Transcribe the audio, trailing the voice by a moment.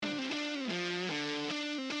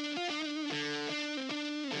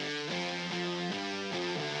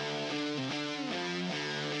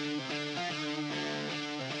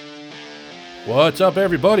What's up,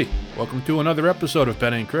 everybody? Welcome to another episode of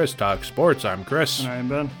Ben and Chris Talk Sports. I'm Chris, And I am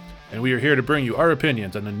Ben. and we are here to bring you our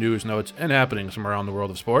opinions on the news, notes, and happenings from around the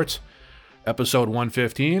world of sports. Episode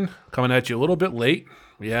 115, coming at you a little bit late.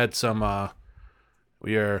 We had some,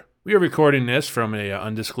 we are recording this from a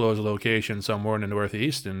undisclosed location somewhere in the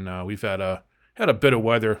Northeast, and we've had a bit of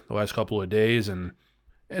weather the last couple of days, and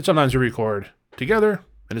sometimes we record together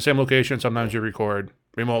in the same location, sometimes we record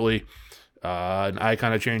remotely. And I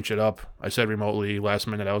kind of changed it up. I said remotely last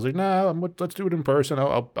minute. I was like, nah, let's do it in person.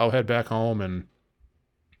 I'll head back home. And,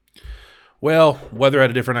 well, weather had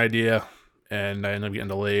a different idea, and I ended up getting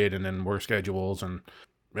delayed, and then work schedules. And,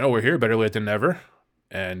 we're here better late than never.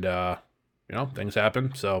 And, things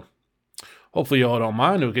happen. So hopefully y'all don't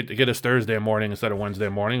mind. We'll get us Thursday morning instead of Wednesday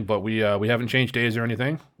morning. But we haven't changed days or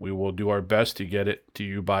anything. We will do our best to get it to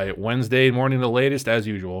you by Wednesday morning the latest, as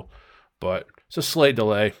usual. But it's a slight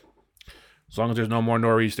delay. As long as there's no more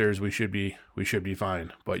nor'easters, we should be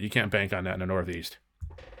fine. But you can't bank on that in the Northeast.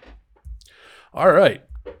 All right.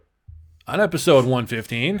 On episode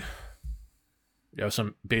 115, we have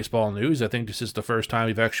some baseball news. I think this is the first time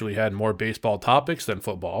we've actually had more baseball topics than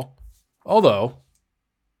football. Although,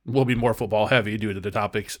 we'll be more football heavy due to the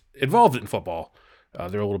topics involved in football.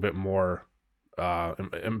 They're a little bit more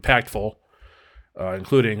impactful,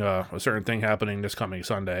 including a certain thing happening this coming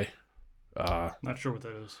Sunday. Not sure what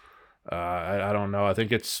that is. I don't know. I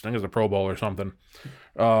think it's a Pro Bowl or something.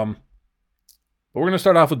 But we're going to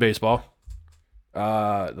start off with baseball.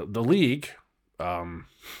 The league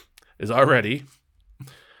is already...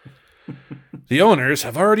 The owners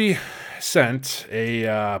have already sent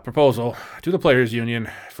a proposal to the Players Union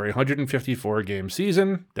for a 154-game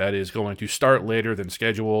season that is going to start later than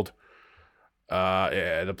scheduled.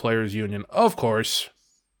 The Players Union, of course,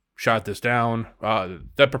 shot this down.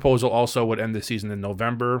 That proposal also would end the season in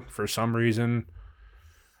November for some reason.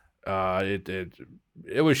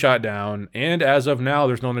 It was shot down, and as of now,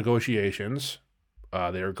 there's no negotiations.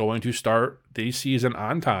 They are going to start the season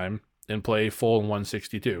on time and play full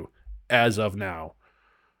 162. As of now,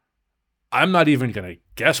 I'm not even gonna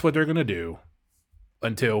guess what they're gonna do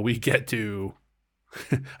until we get to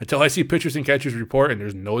until I see pitchers and catchers report and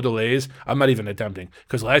there's no delays. I'm not even attempting,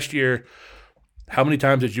 because last year, how many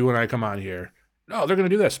times did you and I come on here? Oh, they're going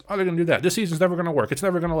to do this. Oh, they're going to do that. This season's never going to work. It's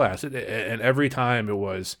never going to last. And every time it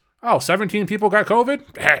was, 17 people got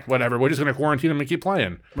COVID? Whatever. We're just going to quarantine them and keep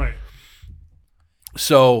playing. Right.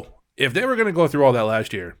 So if they were going to go through all that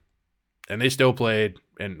last year, and they still played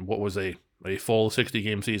in what was a full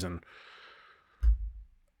 60-game season,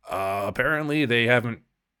 apparently they haven't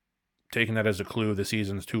taken that as a clue the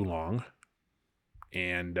season's too long,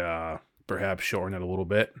 and perhaps shorten it a little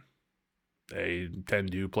bit. They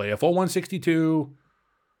tend to play a full 162,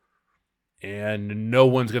 and no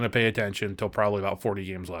one's going to pay attention until probably about 40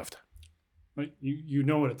 games left. Right. You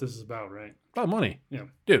know what this is about, right? About money. Yeah.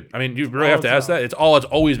 Dude, I mean, you really have to ask that. It's all it's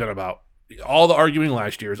always been about. All the arguing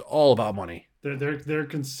last year is all about money. Their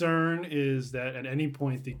concern is that at any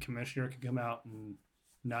point the commissioner can come out and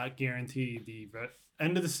not guarantee the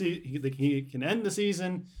end of the season. He can end the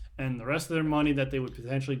season, and the rest of their money that they would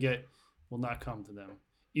potentially get will not come to them.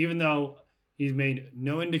 Even though he's made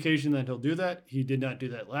no indication that he'll do that. He did not do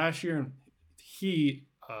that last year. And he,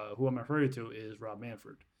 who I'm referring to, is Rob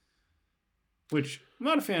Manfred, which I'm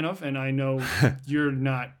not a fan of, and I know you're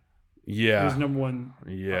not his number one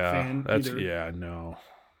fan either. No.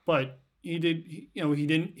 But he did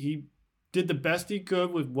the best he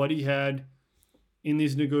could with what he had in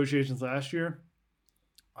these negotiations last year.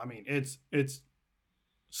 I mean, it's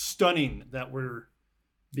stunning that we're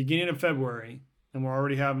beginning of February, and we're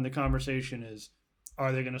already having the conversation is,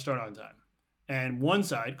 are they going to start on time? And one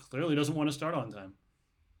side clearly doesn't want to start on time.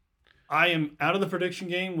 I am out of the prediction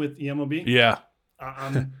game with the MLB. Yeah.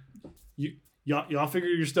 Y'all figure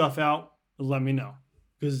your stuff out and let me know.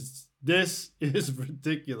 Because this is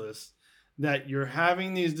ridiculous that you're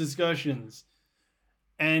having these discussions.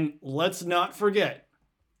 And let's not forget,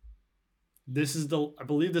 I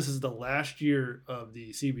believe this is the last year of the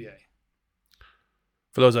CBA.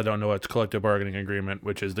 For those that don't know, it's collective bargaining agreement,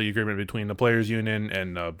 which is the agreement between the players union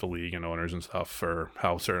and the league and owners and stuff for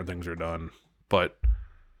how certain things are done. But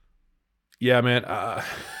yeah, man,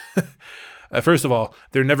 first of all,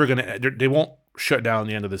 they're never going to, they won't shut down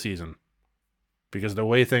the end of the season, because the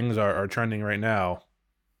way things are trending right now,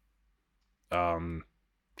 we're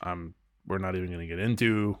not even going to get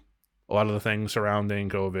into a lot of the things surrounding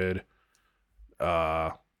COVID.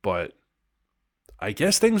 But I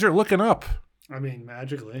guess things are looking up. I mean,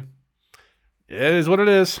 magically. It is what it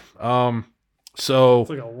is. So it's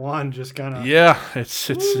like a wand just kind of. Yeah, it's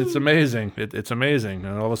amazing. It's amazing,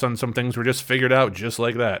 and all of a sudden, some things were just figured out just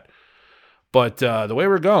like that. But the way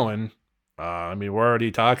we're going, I mean, we're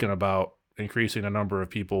already talking about increasing the number of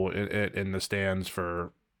people in the stands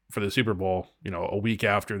for the Super Bowl, a week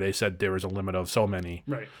after they said there was a limit of so many.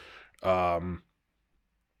 Right.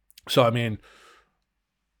 So, I mean,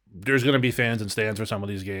 there's going to be fans in stands for some of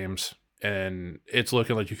these games, and it's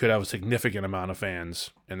looking like you could have a significant amount of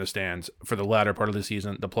fans in the stands for the latter part of the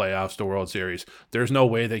season, the playoffs, the World Series. There's no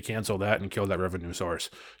way they cancel that and kill that revenue source.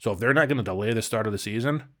 So if they're not going to delay the start of the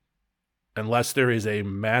season, unless there is a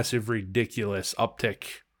massive, ridiculous uptick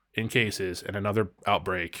in cases and another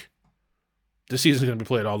outbreak, the season's going to be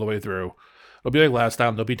played all the way through. It'll be like last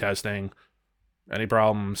time. They'll be testing. Any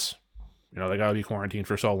problems, they got to be quarantined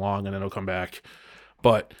for so long, and then they'll come back.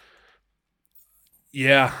 But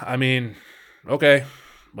yeah, I mean, okay,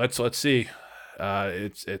 let's see.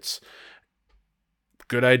 It's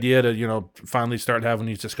good idea to finally start having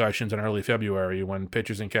these discussions in early February when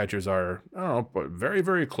pitchers and catchers are very,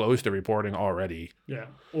 very close to reporting already. Yeah,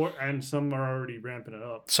 and some are already ramping it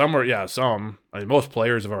up. Some. I mean, most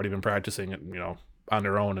players have already been practicing it, on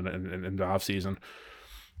their own in the off season.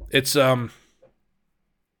 It's we're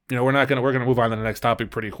gonna move on to the next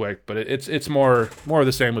topic pretty quick, but it's more of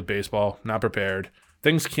the same with baseball. Not prepared.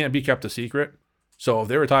 Things can't be kept a secret. So if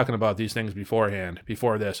they were talking about these things beforehand,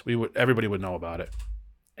 before this, everybody would know about it.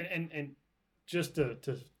 And just to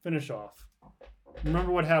finish off,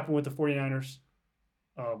 remember what happened with the 49ers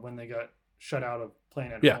when they got shut out of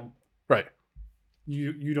playing at home? Right.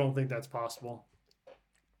 You don't think that's possible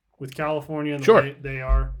with California and the sure. way they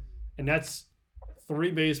are, and that's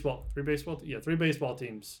three baseball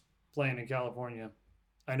teams playing in California.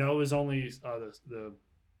 I know it was only the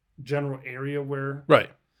general area where the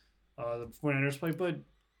 49ers play, but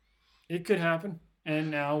it could happen.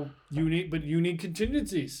 And now you need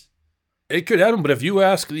contingencies. It could happen, but if you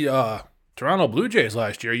ask the Toronto Blue Jays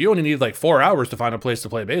last year, you only need like 4 hours to find a place to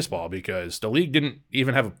play baseball because the league didn't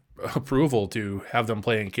even have approval to have them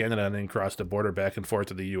play in Canada and then cross the border back and forth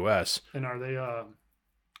to the U.S. And are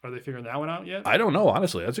they figuring that one out yet? I don't know,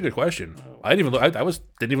 honestly. That's a good question. I didn't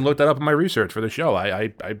even look that up in my research for the show.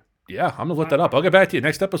 I'm gonna look that up. I'll get back to you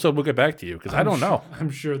next episode. We'll get back to you because I don't know. I'm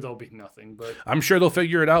sure there'll be nothing, but I'm sure they'll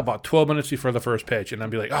figure it out about 12 minutes before the first pitch, and then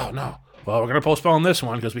be like, "Oh no, well we're gonna postpone this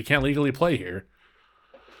one because we can't legally play here."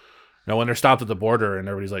 When they're stopped at the border and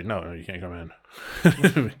everybody's like, "No, you can't come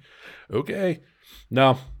in." Okay,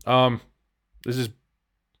 no. This is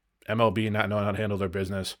MLB not knowing how to handle their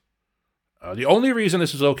business. The only reason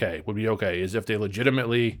this would be okay, is if they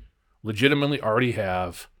legitimately already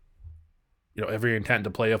have every intent to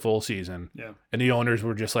play a full season. Yeah. And the owners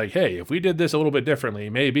were just like, hey, if we did this a little bit differently,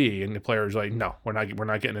 maybe. And the players like, no, we're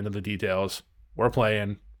not getting into the details. We're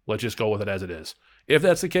playing. Let's just go with it as it is. If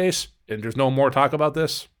that's the case, and there's no more talk about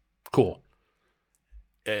this, cool.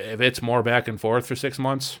 If it's more back and forth for 6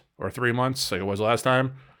 months or 3 months, like it was last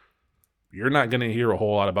time, you're not going to hear a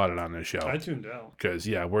whole lot about it on this show. I tuned out. Because,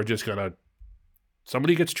 we're just going to,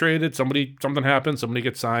 somebody gets traded, something happens, somebody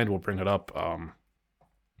gets signed, we'll bring it up.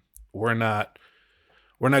 We're not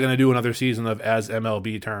going to do another season of As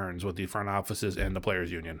MLB Turns with the front offices and the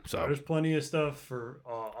players union. So there's plenty of stuff for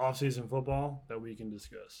off-season football that we can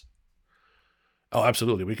discuss. Oh,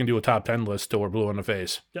 absolutely. We can do a top 10 list till we're blue in the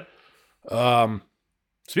face. Yep.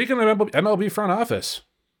 Speaking of MLB front office,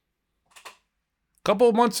 a couple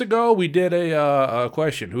of months ago we did a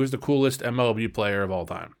question: who is the coolest MLB player of all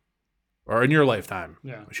time, or in your lifetime?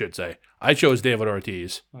 Yeah, I should say. I chose David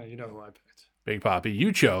Ortiz. Oh, you know who I picked. Big Papi.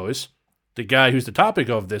 You chose the guy who's the topic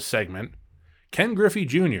of this segment, Ken Griffey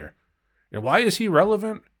Jr. And why is he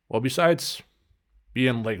relevant? Well, besides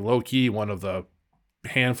being like low-key one of the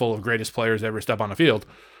handful of greatest players to ever step on the field,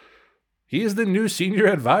 he is the new senior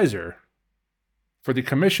advisor for the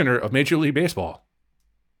commissioner of Major League Baseball.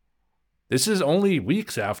 This is only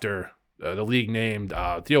weeks after the league named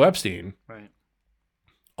Theo Epstein, right,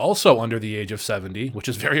 also under the age of 70, which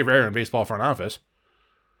is very rare in baseball front office.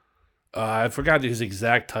 I forgot his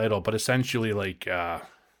exact title, but essentially like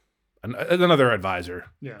another advisor.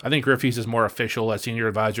 Yeah. I think Griffey's is more official as senior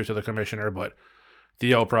advisor to the commissioner, but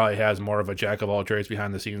Theo probably has more of a jack of all trades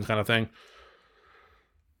behind the scenes kind of thing.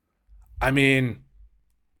 I mean,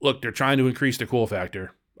 look, they're trying to increase the cool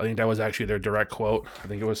factor. I think that was actually their direct quote. I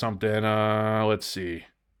think it was something, let's see.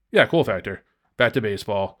 Yeah, cool factor. Back to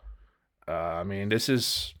baseball. I mean, this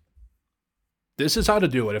is how to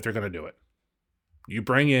do it if they're going to do it. You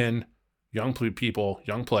bring in young people,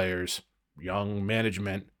 young players, young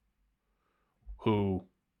management who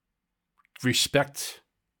respect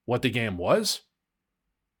what the game was,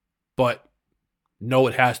 but know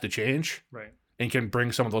it has to change, right, and can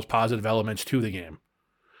bring some of those positive elements to the game.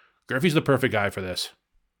 Griffey's the perfect guy for this.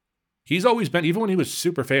 He's always been, even when he was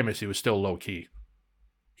super famous, he was still low key.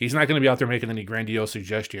 He's not going to be out there making any grandiose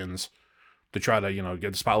suggestions to try to,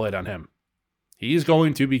 get the spotlight on him. He's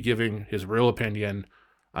going to be giving his real opinion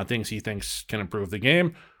on things he thinks can improve the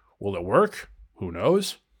game. Will it work? Who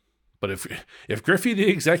knows? But if Griffey the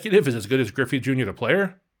executive is as good as Griffey Jr. the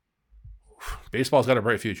player, baseball's got a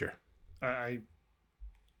bright future. I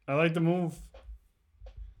like the move.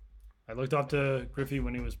 I looked up to Griffey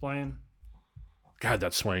when he was playing. God,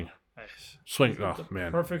 that swing. Swing, oh,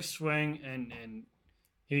 man. Perfect swing, and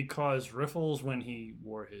he caused riffles when he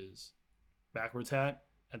wore his backwards hat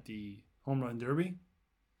at the home run derby.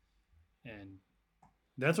 And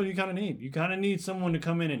that's what you kind of need. You kind of need someone to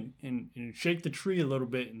come in and shake the tree a little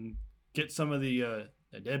bit and get some of the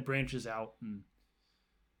dead branches out and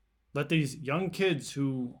let these young kids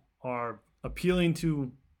who are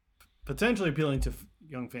potentially appealing to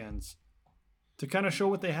young fans to kind of show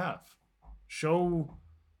what they have. Show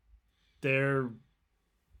their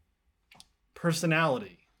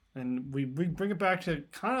personality. And we bring it back to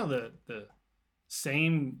kind of the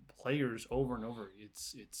same players over and over.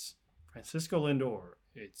 It's Francisco Lindor.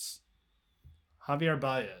 It's Javier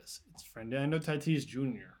Baez. It's Fernando Tatis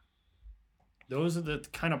Jr. Those are the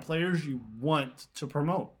kind of players you want to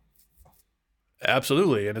promote.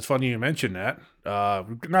 Absolutely, and it's funny you mentioned that.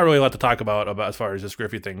 Not really a lot to talk about as far as this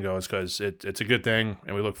Griffey thing goes because it's a good thing,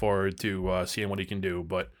 and we look forward to seeing what he can do.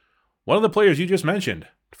 But one of the players you just mentioned,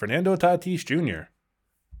 Fernando Tatis Jr.,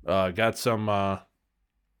 got some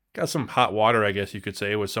hot water, I guess you could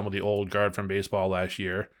say, with some of the old guard from baseball last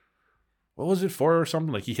year. What was it for or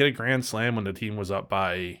something? Like he hit a grand slam when the team was up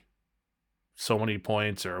by so many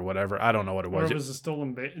points or whatever. I don't know what it was. Or it was a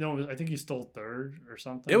stolen base. No, I think he stole third or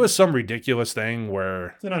something. It was some ridiculous thing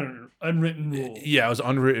where it's an unwritten rule. Yeah, it was an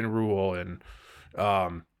unwritten rule, and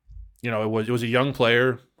it was a young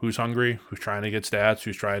player who's hungry, who's trying to get stats,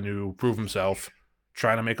 who's trying to prove himself,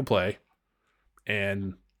 trying to make a play,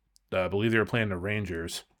 and I believe they were playing the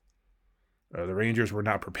Rangers. The Rangers were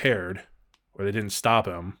not prepared, or they didn't stop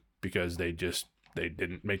him because they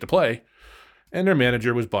didn't make the play. And their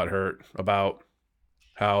manager was butthurt about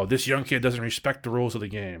how this young kid doesn't respect the rules of the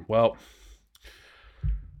game. Well,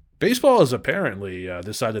 baseball has apparently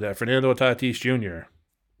decided that Fernando Tatis Jr.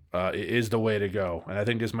 Is the way to go. And I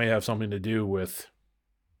think this may have something to do with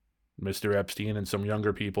Mr. Epstein and some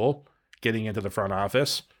younger people getting into the front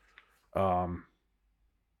office.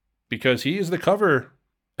 Because he is the cover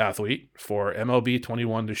athlete for MLB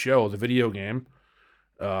 21 The Show, the video game.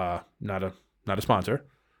 Not a sponsor.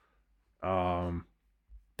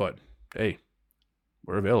 But hey,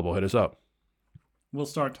 we're available. Hit us up. We'll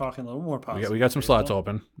start talking a little more positive. We got some slots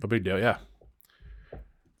open. No big deal. Yeah.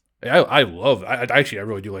 I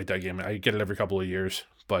really do like that game. I get it every couple of years,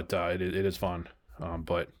 but it is fun.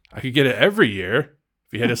 But I could get it every year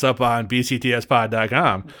if you hit us up on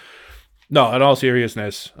bctspod.com. No, in all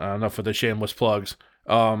seriousness, enough of the shameless plugs.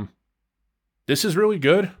 This is really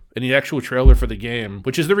good. And the actual trailer for the game,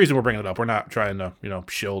 which is the reason we're bringing it up. We're not trying to,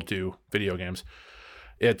 shill to video games.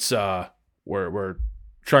 It's we're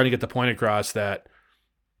trying to get the point across that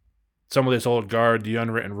some of this old guard, the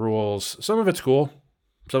unwritten rules, some of it's cool.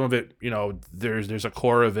 Some of it, there's a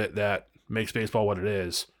core of it that makes baseball what it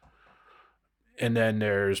is. And then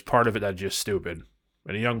there's part of it that's just stupid.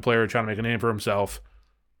 And a young player trying to make a name for himself,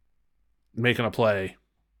 making a play,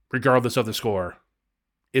 regardless of the score,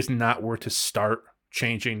 is not worth to start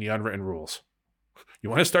changing the unwritten rules. You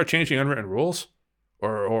want to start changing unwritten rules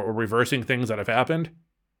or reversing things that have happened?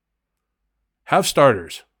 Have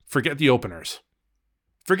starters. Forget the openers.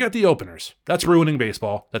 That's ruining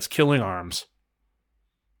baseball. That's killing arms.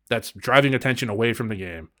 That's driving attention away from the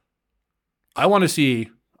game. I know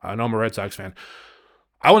I'm a Red Sox fan.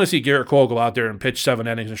 I want to see Garrett Cole go out there and pitch 7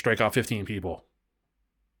 innings and strike out 15 people.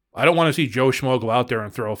 I don't want to see Joe Schmo go out there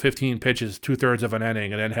and throw 15 pitches, 2/3 of an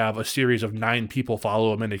inning, and then have a series of 9 people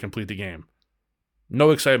follow him and they complete the game.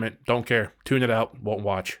 No excitement. Don't care. Tune it out. Won't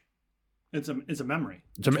watch. It's a memory.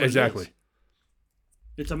 Exactly.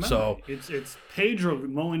 It's a memory. So, it's Pedro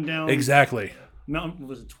mowing down. Exactly.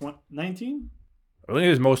 Was it 19? I think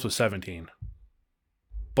his most was 17.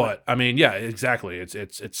 But I mean, yeah, exactly.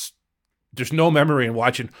 It's there's no memory in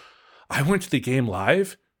watching. I went to the game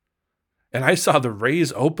live. And I saw the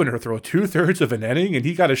Rays opener throw 2/3 of an inning, and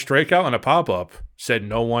he got a strikeout and a pop-up. Said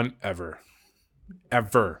no one ever.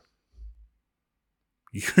 Ever.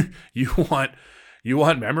 You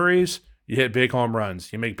want memories? You hit big home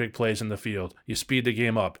runs. You make big plays in the field. You speed the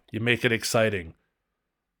game up. You make it exciting.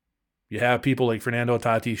 You have people like Fernando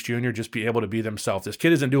Tatis Jr. just be able to be themselves. This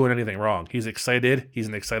kid isn't doing anything wrong. He's excited. He's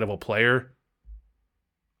an excitable player.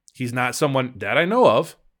 He's not someone that I know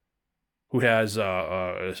of who has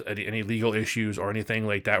any legal issues or anything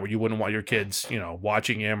like that, where you wouldn't want your kids,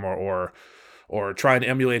 watching him or trying to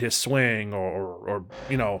emulate his swing or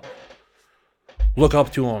look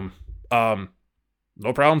up to him.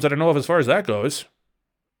 No problems that I know of as far as that goes.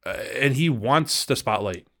 And he wants the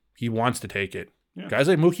spotlight. He wants to take it. Yeah. Guys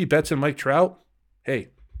like Mookie Betts and Mike Trout, hey,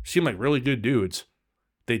 seem like really good dudes.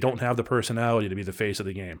 They don't have the personality to be the face of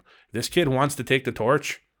the game. This kid wants to take the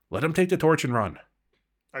torch. Let him take the torch and run.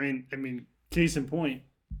 I mean, case in point,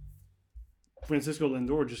 Francisco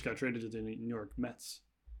Lindor just got traded to the New York Mets.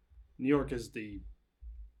 New York is the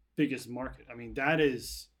biggest market. I mean, that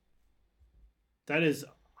is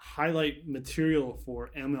highlight material for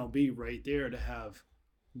MLB right there, to have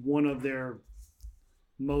one of their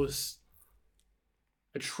most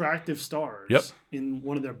attractive stars in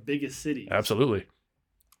one of their biggest cities. Absolutely.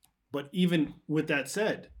 But even with that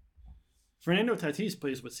said, Fernando Tatis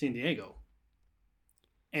plays with San Diego,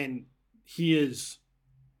 and he is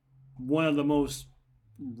one of the most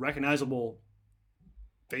recognizable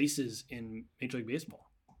faces in Major League Baseball.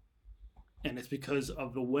 And it's because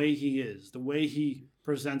of the way he is, the way he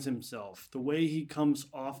presents himself, the way he comes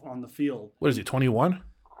off on the field. What is he, 21?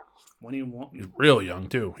 21. He's real young,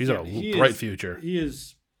 too. He's got a bright future.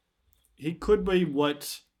 He could be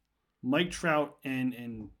what Mike Trout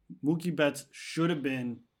and Mookie Betts should have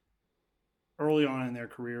been early on in their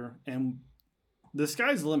career. And the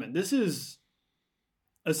sky's the limit. This is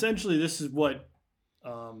what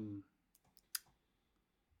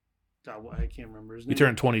I can't remember his name. He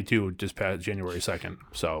turned 22 just past January 2nd.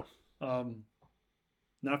 So,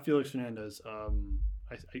 not Felix Fernandez.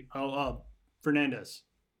 Fernandez.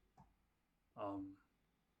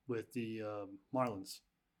 With the Marlins.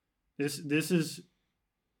 This is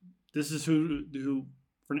who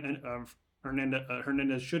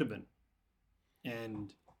Hernandez should have been,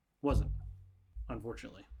 and wasn't,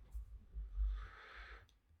 unfortunately.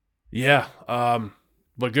 Yeah,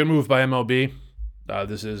 but good move by MLB.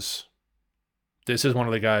 This is one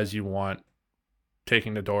of the guys you want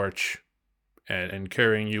taking the torch and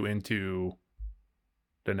carrying you into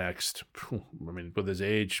the next, with his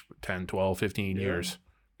age, 10, 12, 15 years.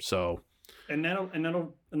 So, and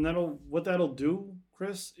that'll what that'll do,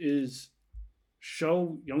 Chris, is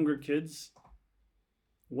show younger kids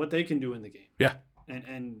what they can do in the game. Yeah.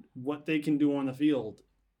 And what they can do on the field.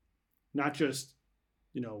 Not just,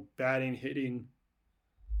 batting, hitting,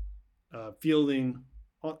 fielding,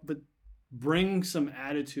 but bring some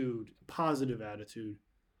attitude, positive attitude,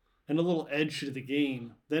 and a little edge to the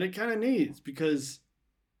game that it kind of needs, because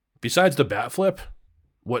besides the bat flip,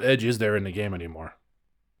 what edge is there in the game anymore?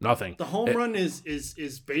 Nothing. The home run is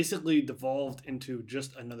basically devolved into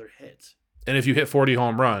just another hit. And if you hit 40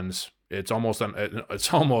 home runs, it's almost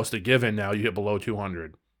a given now. You hit below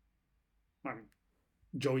 200.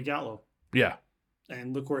 Joey Gallo. Yeah.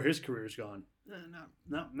 And look where his career's gone.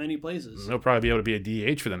 Not many places. He'll probably be able to be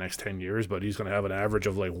a DH for the next 10 years, but he's going to have an average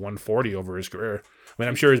of like 140 over his career. I mean,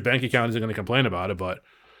 I'm sure his bank account isn't going to complain about it, but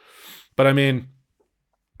I mean,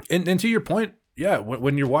 and to your point, yeah,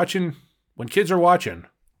 when kids are watching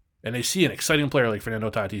and they see an exciting player like Fernando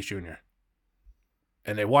Tatis Jr.,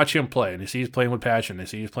 and they watch him play, and they see he's playing with passion, they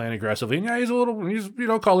see he's playing aggressively, and yeah, he's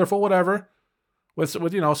colorful, whatever, with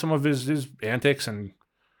some of his antics, and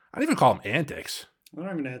I don't even call them antics. They're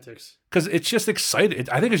not even antics. Because it's just excited.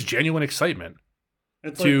 I think it's genuine excitement.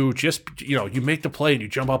 It's just, you make the play and you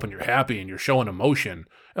jump up and you're happy and you're showing emotion.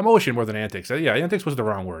 Emotion more than antics. Yeah, antics was the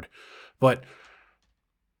wrong word. But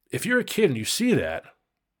if you're a kid and you see that,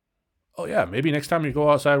 oh yeah, maybe next time you go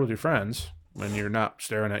outside with your friends, when you're not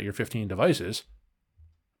staring at your 15 devices,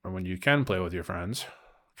 or when you can play with your friends,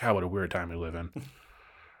 God, what a weird time we live in.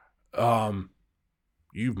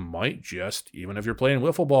 You might just, even if you're playing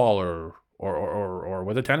wiffle ball or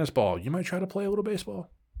with a tennis ball, you might try to play a little baseball.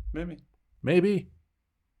 Maybe.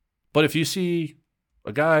 But if you see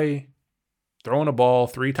a guy throwing a ball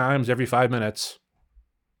 3 times every 5 minutes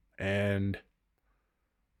and,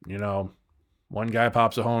 one guy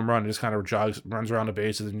pops a home run and just kind of runs around the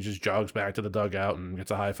bases and just jogs back to the dugout and gets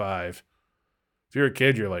a high five. If you're a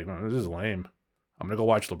kid, you're like, oh, this is lame. I'm going to go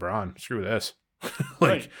watch LeBron. Screw this.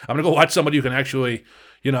 Right. I'm going to go watch somebody who can actually,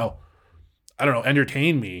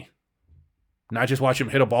 entertain me. Not just watch him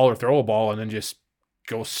hit a ball or throw a ball and then just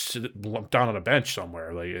go sit down on a bench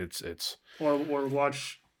somewhere. Like it's or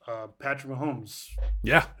watch Patrick Mahomes.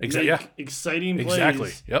 Yeah, exactly. Yeah, exciting plays.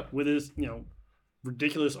 Exactly. Yep. With his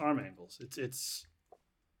ridiculous arm angles. It's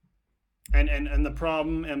and the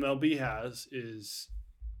problem MLB has is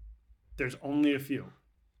there's only a few.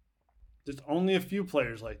 There's only a few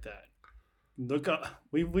players like that. Look up.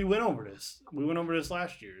 We went over this. We went over this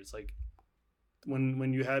last year. It's like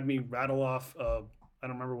when you had me rattle off, I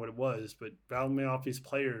don't remember what it was, but rattle me off these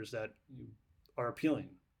players that are appealing.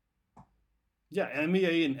 Yeah,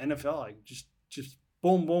 NBA and NFL, like just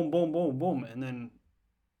boom, boom, boom, boom, boom, and then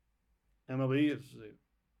MLB is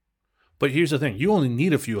But here's the thing: you only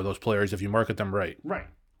need a few of those players if you market them right. right.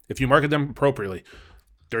 If you market them appropriately,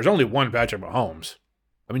 there's only one Patrick Mahomes.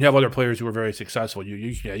 I mean, you have other players who are very successful.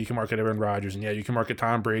 You can market Aaron Rodgers, and you can market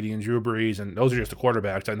Tom Brady and Drew Brees, and those are just the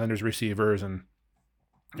quarterbacks. And then there's receivers, and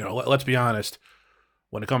let's be honest.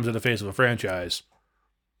 When it comes to the face of a franchise,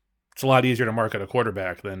 it's a lot easier to market a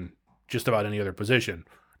quarterback than just about any other position.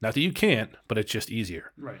 Not that you can't, but it's just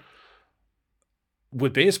easier. Right.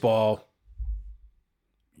 With baseball,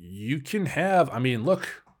 you can have. I mean,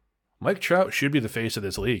 look, Mike Trout should be the face of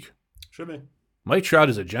this league. Should be. Mike Trout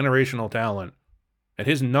is a generational talent, and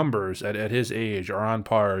his numbers at his age are on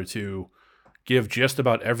par to give just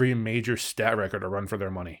about every major stat record a run for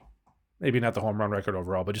their money. Maybe not the home run record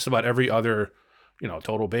overall, but just about every other,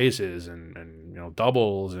 total bases and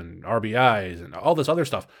doubles and RBIs and all this other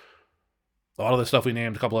stuff. A lot of the stuff we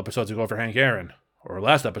named a couple episodes ago for Hank Aaron, or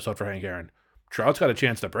last episode for Hank Aaron. Trout's got a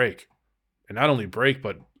chance to break. And not only break,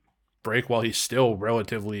 but break while he's still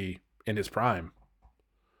relatively in his prime.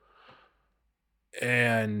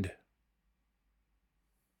 And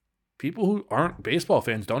people who aren't baseball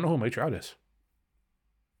fans don't know who Mike Trout is.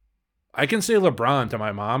 I can say LeBron to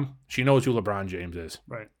my mom. She knows who LeBron James is.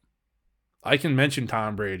 Right. I can mention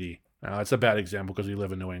Tom Brady. Now, that's a bad example because we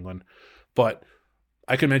live in New England. But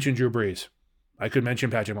I could mention Drew Brees. I could mention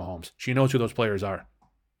Patrick Mahomes. She knows who those players are.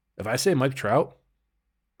 If I say Mike Trout,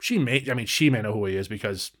 she may know who he is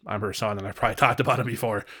because I'm her son and I've probably talked about him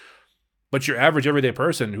before. But your average everyday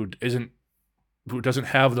person who doesn't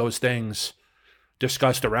have those things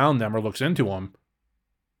discussed around them or looks into them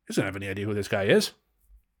doesn't have any idea who this guy is.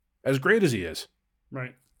 As great as he is.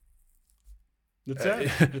 Right. You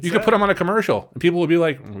could put him on a commercial and people would be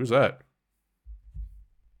like, who's that?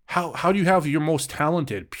 How do you have your most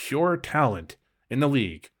talented, pure talent in the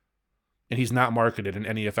league and he's not marketed in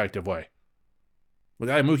any effective way? The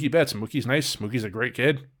guy Mookie Betts, Mookie's nice. Mookie's a great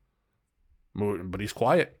kid. But he's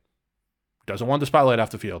quiet. Doesn't want the spotlight off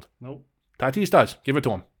the field. Nope. Tatis does. Give it to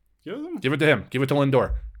him. Give it to him. Give it to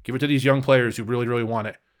Lindor. Give it to these young players who really, really want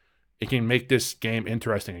it. It can make this game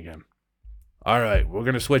interesting again. All right, we're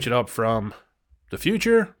going to switch it up from the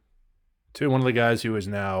future to one of the guys who is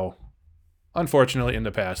now, unfortunately, in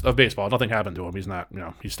the past of baseball. Nothing happened to him. He's not,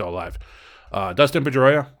 he's still alive. Dustin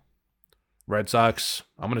Pedroia, Red Sox.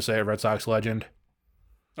 I'm going to say a Red Sox legend.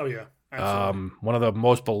 Oh, yeah. Absolutely. One of the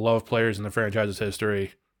most beloved players in the franchise's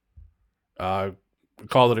history.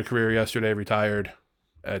 Called it a career yesterday, retired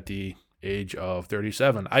at the age of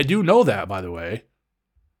 37. I do know that, by the way,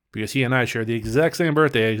 because he and I share the exact same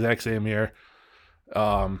birthday, exact same year,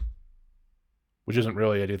 which isn't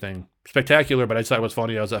really anything spectacular, but I just thought it was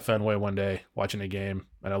funny. I was at Fenway one day watching a game,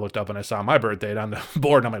 and I looked up and I saw my birth date on the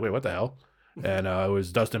board, and I'm like, wait, what the hell? And it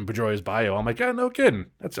was Dustin Pedroia's bio. I'm like, yeah, no kidding.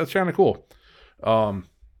 That's kind of cool.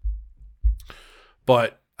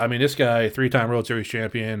 But, I mean, this guy, 3-time World Series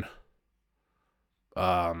champion,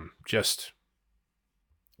 just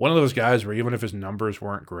one of those guys where even if his numbers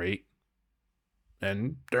weren't great,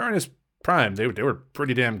 and during his prime, they were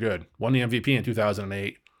pretty damn good. Won the MVP in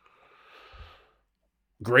 2008.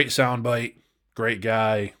 Great soundbite, great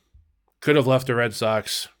guy. Could have left the Red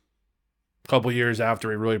Sox a couple years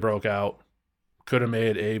after he really broke out. Could have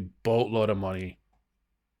made a boatload of money.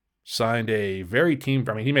 Signed a very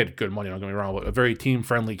he made good money, don't get me wrong, but a very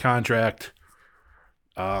team-friendly contract.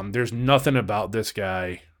 There's nothing about this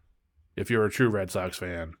guy, if you're a true Red Sox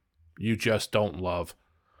fan, you just don't love.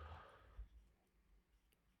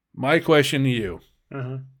 My question to you,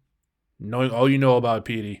 knowing all you know about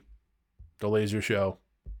Petey, the Laser Show,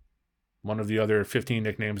 one of the other 15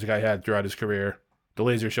 nicknames the guy had throughout his career. The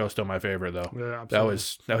Laser Show is still my favorite, though. Yeah, that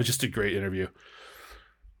was just a great interview.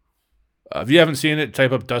 If you haven't seen it,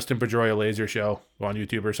 type up Dustin Pedroia Laser Show on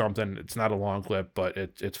YouTube or something. It's not a long clip, but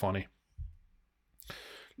it's funny.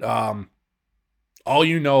 All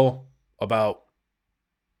you know about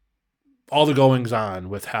all the goings on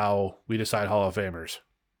with how we decide Hall of Famers.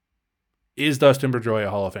 Is Dustin Pedroia a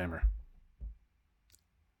Hall of Famer?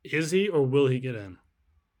 Is he or will he get in?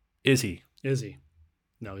 Is he? Is he?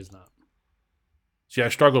 No, he's not. See, I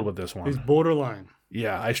struggled with this one. He's borderline.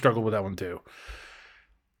 Yeah, I struggled with that one too.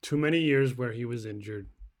 Too many years where he was injured,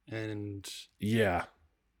 and yeah,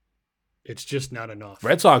 it's just not enough.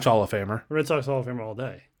 Red Sox Hall of Famer. Red Sox Hall of Famer all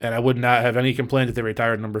day. And I would not have any complaint if they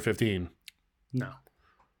retired number 15. No.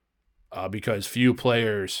 Because few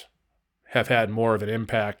players have had more of an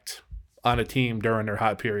impact on a team during their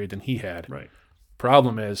hot period than he had. Right.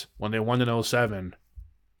 Problem is, when they won in 07,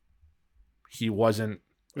 he wasn't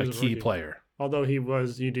He a was a key rookie. player. Although he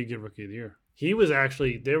did get Rookie of the Year. He was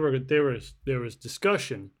actually there was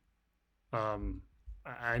discussion.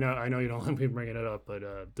 I know you don't like me bringing it up,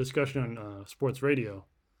 but discussion on sports radio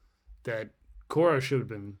that Cora should have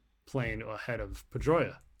been playing ahead of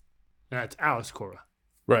Pedroia, and that's Alex Cora.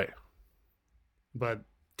 Right. But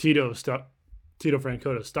Tito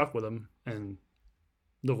Francona stuck with him, and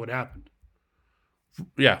look what happened.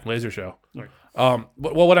 Yeah, laser show. Right. Well,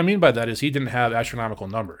 what I mean by that is he didn't have astronomical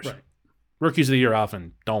numbers. Right. Rookies of the year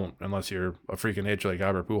often don't, unless you're a freak of nature like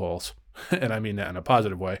Albert Pujols, and I mean that in a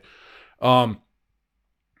positive way. But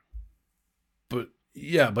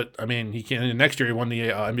I mean, he can. Next year he won the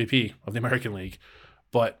MVP of the American League,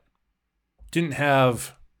 but didn't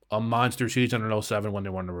have a monster season in 07 when they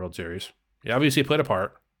won the World Series. He obviously played a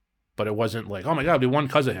part, but it wasn't like, oh my God, we won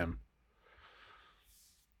because of him.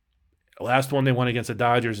 Last one they won against the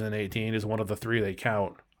Dodgers in 18 is one of the three they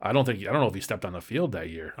count. I don't know if he stepped on the field that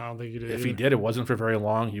year. I don't think he did. If he did, it wasn't for very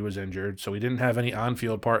long. He was injured, so he didn't have any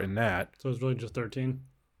on-field part in that. So it was really just 13.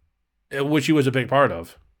 Which he was a big part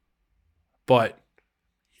of. But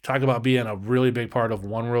talk about being a really big part of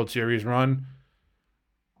one World Series run.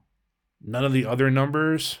 None of the other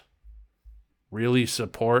numbers really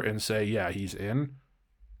support and say, yeah, he's in.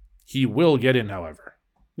 He will get in, however.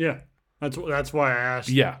 Yeah, that's why I asked.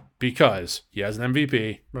 Yeah, because he has an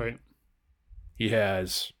MVP. Right. He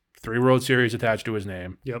has 3 World Series attached to his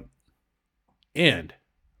name. Yep. And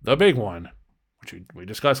the big one, which we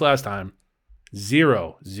discussed last time,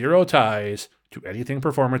 zero ties to anything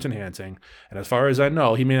performance enhancing. And as far as I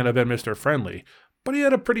know, he may not have been Mr. Friendly, but he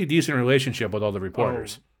had a pretty decent relationship with all the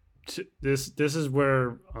reporters. This is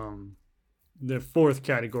where the fourth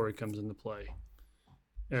category comes into play.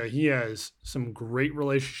 He has some great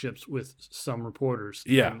relationships with some reporters.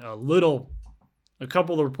 Yeah. And a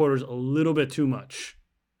couple of the reporters a little bit too much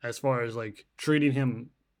as far as like treating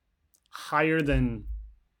him higher than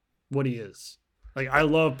what he is. Like, I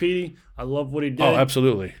love Petey. I love what he did. Oh,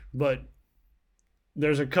 absolutely. But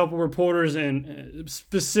there's a couple reporters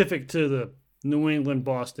specific to the New England,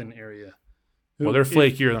 Boston area. Well, they're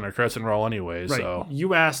flakier than a crescent roll anyway. Right. So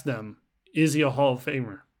You ask them, is he a Hall of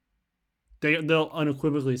Famer? They'll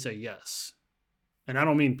unequivocally say yes. And I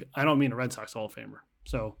don't mean a Red Sox Hall of Famer.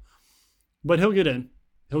 So, but he'll get in.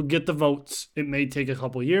 He'll get the votes. It may take a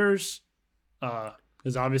couple years,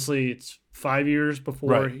 because obviously it's 5 years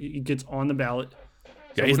before he gets on the ballot.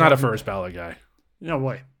 yeah, he's not a first ballot guy. No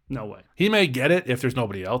way. He may get it if there's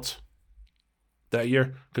nobody else that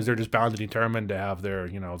year, because they're just bound and determined to have their,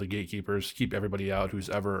 the gatekeepers keep everybody out who's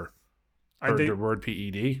ever heard the word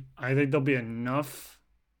PED. I think there'll be enough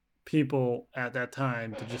people at that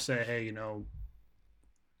time to just say, hey,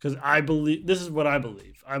 because this is what I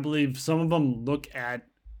believe. I believe some of them look at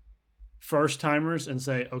first timers and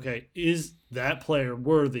say, okay, is that player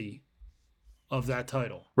worthy of that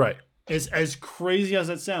title? Right. It's as crazy as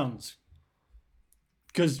it sounds,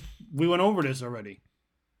 because we went over this already.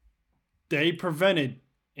 They prevented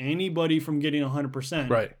anybody from getting 100%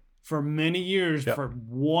 Right. for many years for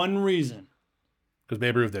one reason. Because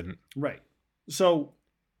Babe Ruth didn't. Right. So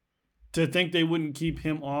to think they wouldn't keep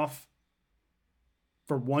him off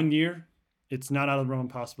for 1 year, it's not out of the realm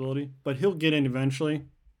of possibility. But he'll get in eventually.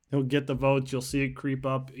 He'll get the votes. You'll see it creep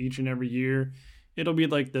up each and every year. It'll be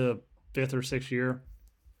like the 5th or 6th year.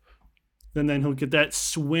 And then he'll get that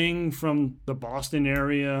swing from the Boston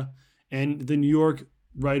area. And the New York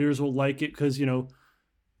writers will like it because,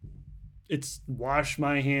 it's wash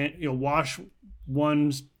my hand, wash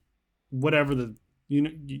one's, whatever the,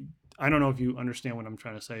 I don't know if you understand what I'm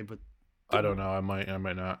trying to say, but I don't know. I might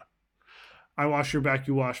not. I wash your back,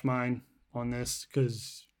 you wash mine on this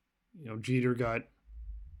because, Jeter got,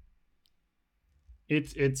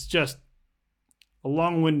 it's just a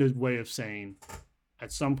long-winded way of saying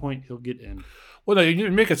at some point he'll get in. Well, no, you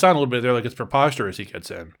make it sound a little bit there like it's preposterous he gets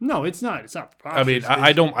in. No, it's not. It's not I mean,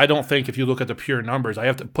 I don't think if you look at the pure numbers, I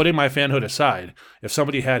have to put in my fanhood aside. If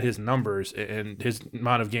somebody had his numbers and his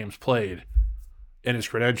amount of games played and his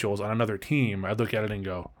credentials on another team, I'd look at it and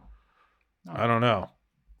go, I don't know.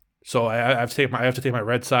 So I have to take my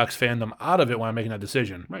Red Sox fandom out of it when I'm making that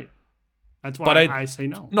decision. Right. That's why I say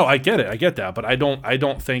no. No, I get it. I get that, but I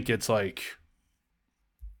don't think it's like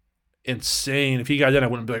insane. If he got in, I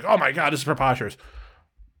wouldn't be like, oh my God, this is preposterous.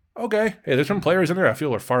 Okay. Hey, there's some players in there I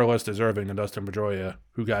feel are far less deserving than Dustin Pedroia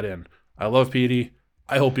who got in. I love Petey.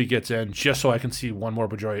 I hope he gets in just so I can see one more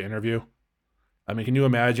Pedroia interview. I mean, can you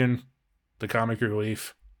imagine the comic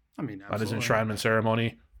relief on his enshrinement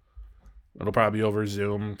ceremony? It'll probably be over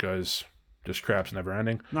Zoom because this crap's never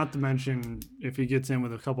ending. Not to mention if he gets in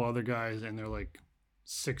with a couple other guys and they're like,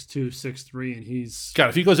 6'2", 6'3", and he's God,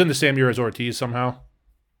 if he goes in the same year as Ortiz somehow.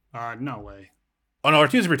 no way. Oh no,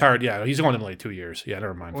 Ortiz is retired. Yeah, he's going in like 2 years. Yeah,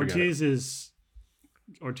 never mind. Forget it.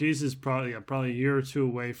 Ortiz is probably a year or two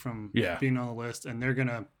away from Yeah. being on the list, and they're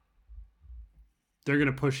gonna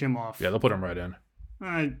push him off. Yeah, they'll put him right in.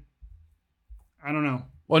 I don't know.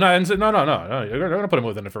 Well, no. They're going to put him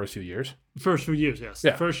within the first few years. First few years, yes.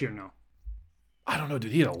 Yeah. First year, no. I don't know,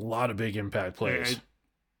 dude. He had a lot of big impact plays.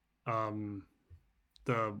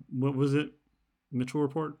 What was it? Mitchell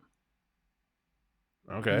Report.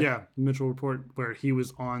 Okay. Yeah, Mitchell Report, where he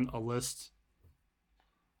was on a list.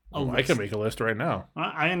 I can make a list right now.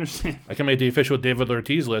 I understand. I can make the official David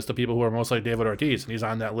Ortiz list of people who are most like David Ortiz, and he's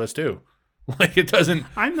on that list too. Like, it doesn't.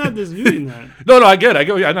 I'm not disputing that. No, I get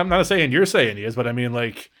it. I'm not saying you're saying he is, but I mean,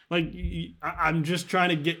 like I'm just trying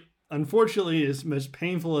to get. Unfortunately, as much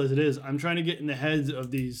painful as it is, I'm trying to get in the heads of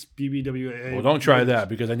these BBWA. Well, don't try that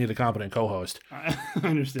because I need a competent co-host. I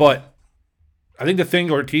understand. But I think the thing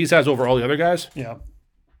Ortiz has over all the other guys, yeah,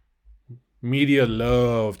 media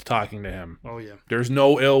loved talking to him. oh yeah, There's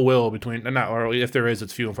no ill will between, or if there is,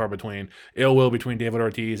 it's few and far between. Ill will between David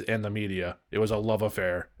Ortiz and the media. It was a love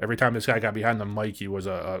affair. Every time this guy got behind the mic, he was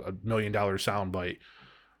a $1 million soundbite.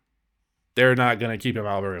 They're not going to keep him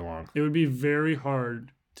out very long. it would be very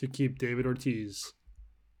hard to keep David Ortiz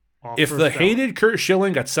off. If first the ballot. hated Kurt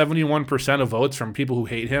Schilling got 71% of votes from people who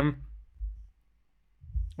hate him,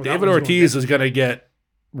 Well, that David one's Ortiz is going to get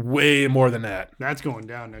way more than that. That's going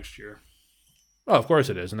down next year. Oh, of course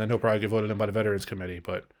it is. And then he'll probably get voted in by the Veterans Committee,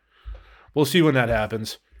 but we'll see when that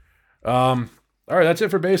happens. All right, that's it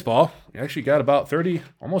for baseball. We actually got about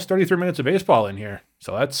almost 33 minutes of baseball in here.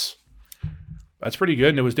 So that's pretty good.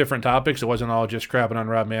 And it was different topics. It wasn't all just crapping on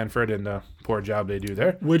Rob Manfred and the poor job they do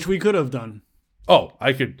there. Which we could have done. Oh,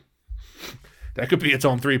 that could be its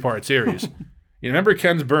own 3-part series. You remember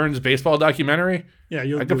Ken Burns' baseball documentary? Yeah,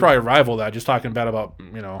 I could probably rival that just talking bad about,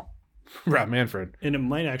 Rob Manfred. And it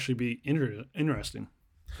might actually be interesting.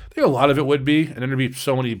 I think a lot of it would be, and then there'd be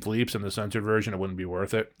so many bleeps in the censored version, it wouldn't be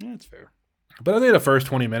worth it. Yeah, that's fair. But I think the first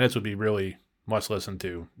 20 minutes would be really must listen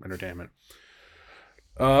to entertainment.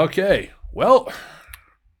 Okay, well,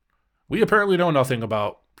 we apparently know nothing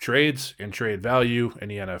about trades and trade value in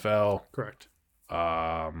the NFL. Correct.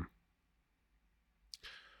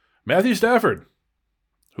 Matthew Stafford,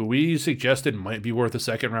 who we suggested might be worth a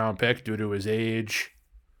second-round pick due to his age,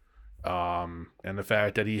 and the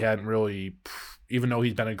fact that he hadn't really, even though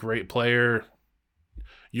he's been a great player,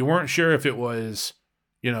 you weren't sure if it was,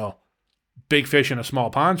 big fish in a small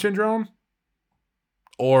pond syndrome,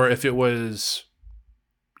 or if it was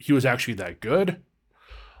he was actually that good.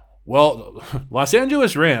 Well, Los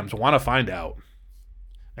Angeles Rams want to find out.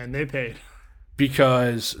 And they paid.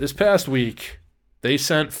 Because this past week, they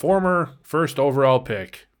sent former first overall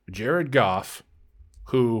pick Jared Goff,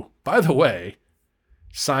 who, by the way,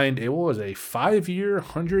 signed a 5-year,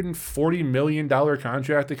 $140 million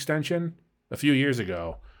contract extension a few years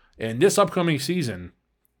ago. And this upcoming season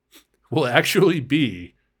will actually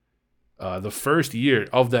be the first year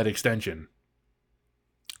of that extension.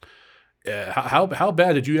 How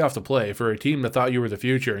bad did you have to play for a team that thought you were the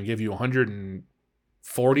future and give you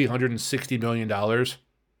 $160 million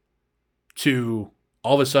to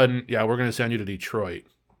all of a sudden, yeah, we're going to send you to Detroit.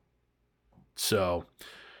 So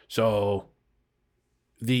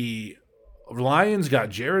the Lions got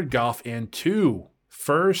Jared Goff and 2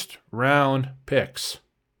 first-round picks.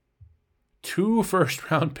 2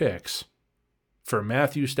 first-round picks for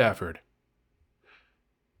Matthew Stafford.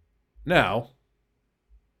 Now,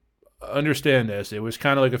 understand this. It was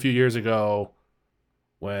kind of like a few years ago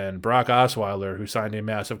when Brock Osweiler, who signed a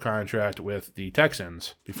massive contract with the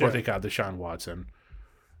Texans before they got Deshaun Watson,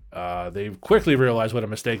 they quickly realized what a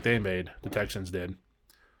mistake they made, the Texans did,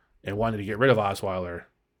 and wanted to get rid of Osweiler.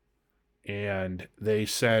 And they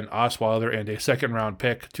sent Osweiler and a second-round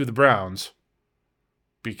pick to the Browns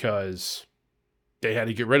because they had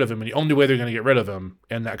to get rid of him. And the only way they're going to get rid of him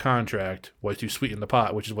and that contract was to sweeten the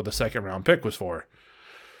pot, which is what the second-round pick was for.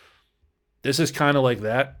 This is kind of like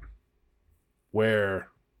that, where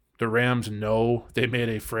the Rams know they made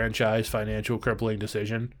a franchise financial crippling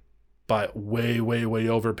decision by way, way, way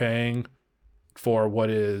overpaying for what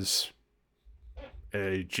is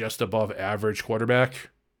a just above average quarterback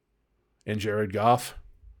in Jared Goff,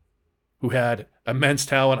 who had immense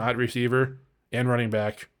talent at receiver and running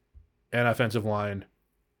back and offensive line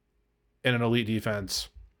and an elite defense,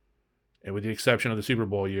 and with the exception of the Super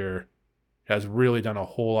Bowl year, has really done a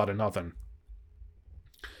whole lot of nothing.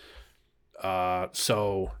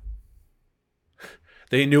 So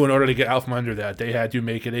they knew in order to get out from under that, they had to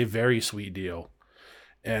make it a very sweet deal.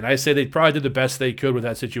 And I say they probably did the best they could with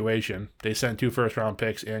that situation. They sent 2 first-round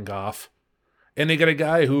picks and Goff. And they got a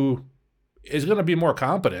guy who is going to be more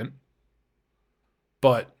competent.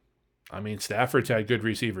 But, I mean, Stafford's had good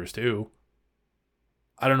receivers too.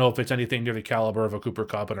 I don't know if it's anything near the caliber of a Cooper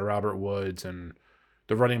Kupp and a Robert Woods, and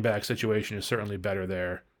the running back situation is certainly better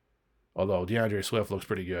there. Although DeAndre Swift looks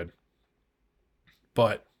pretty good.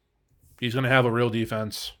 But he's going to have a real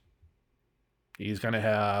defense. He's going to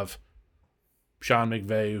have Sean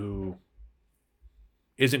McVay, who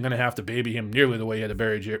isn't going to have to baby him nearly the way he had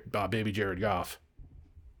to baby Jared Goff.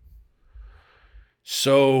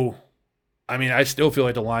 So, I mean, I still feel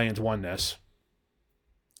like the Lions won this.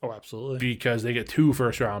 Oh, absolutely. Because they get 2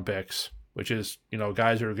 first-round picks, which is,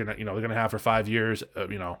 guys who are going to, they're going to have for 5 years, a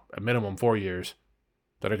minimum 4 years,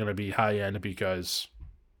 that are going to be high-end because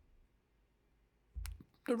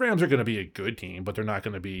the Rams are going to be a good team, but they're not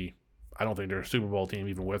going to be, I don't think they're a Super Bowl team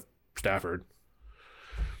even with Stafford.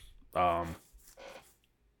 But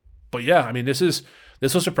yeah, I mean, this was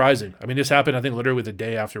surprising. I mean, this happened, I think, literally the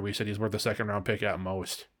day after we said he's worth a second-round pick at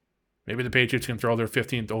most. Maybe the Patriots can throw their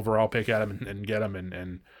 15th overall pick at him and get him.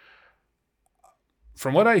 And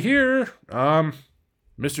from what I hear,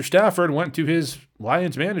 Mr. Stafford went to his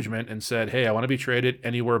Lions management and said, hey, I want to be traded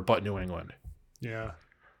anywhere but New England. Yeah.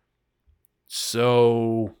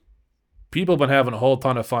 So people have been having a whole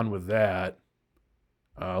ton of fun with that.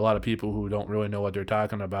 A lot of people who don't really know what they're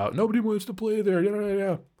talking about. Nobody wants to play there.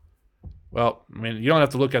 Yeah. Well, I mean, you don't have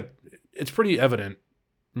to look at – it's pretty evident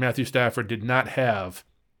Matthew Stafford did not have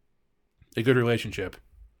a good relationship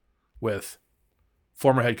with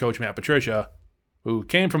former head coach Matt Patricia, who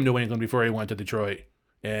came from New England before he went to Detroit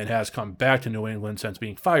and has come back to New England since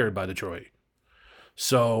being fired by Detroit.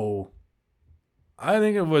 So I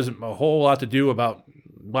think it was a whole lot to do about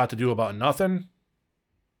nothing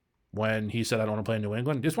when he said, I don't want to play in New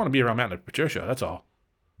England. Just want to be around Matt Patricia, that's all.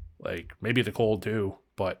 Like, maybe the cold too,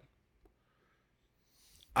 but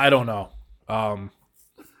I don't know.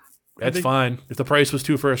 That's fine. If the price was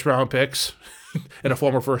 2 first-round picks and a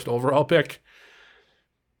former first overall pick,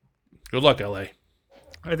 good luck, LA.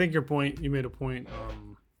 I think you made a point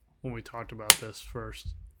when we talked about this first.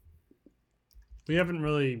 We haven't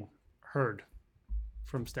really heard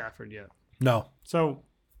from Stafford yet. No. So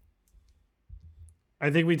I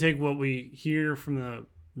think we take what we hear from the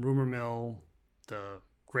rumor mill, the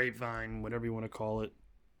grapevine, whatever you want to call it,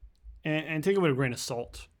 and take it with a grain of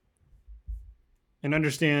salt. And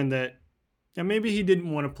understand that maybe he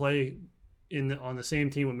didn't want to play on the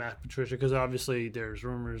same team with Matt Patricia because obviously there's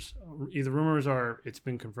rumors. Either rumors are it's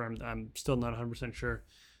been confirmed. I'm still not 100% sure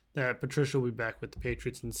that Patricia will be back with the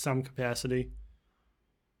Patriots in some capacity.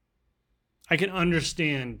 I can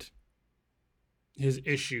understand his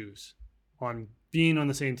issues on being on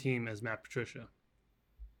the same team as Matt Patricia.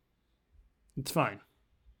 It's fine.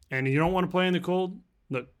 And you don't want to play in the cold?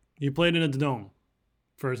 Look, he played in a dome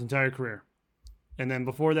for his entire career. And then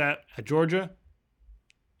before that, at Georgia,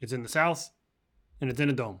 it's in the South, and it's in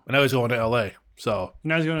a dome. And now he's going to L.A., so.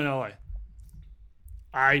 Now he's going to L.A.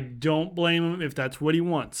 I don't blame him if that's what he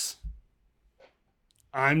wants.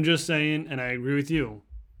 I'm just saying, and I agree with you,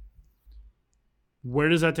 where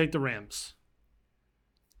does that take the Rams?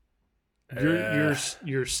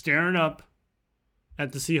 You're staring up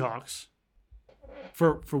at the Seahawks.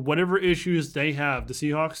 For whatever issues they have, the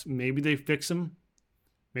Seahawks, maybe they fix them.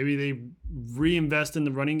 Maybe they reinvest in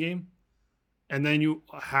the running game. And then you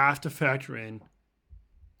have to factor in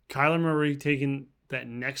Kyler Murray taking that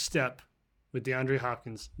next step with DeAndre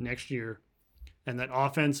Hopkins next year and that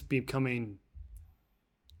offense becoming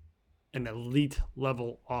an elite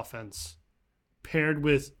level offense paired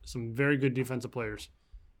with some very good defensive players.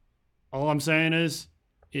 All I'm saying is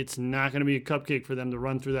it's not going to be a cupcake for them to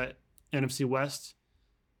run through that NFC West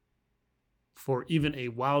for even a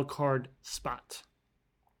wild card spot.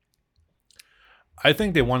 I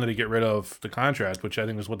think they wanted to get rid of the contract, which I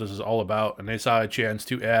think is what this is all about, and they saw a chance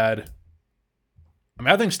to add. I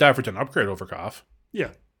mean, I think Stafford's an upgrade over Goff.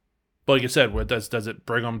 Yeah, but like you said, does it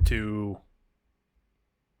bring them to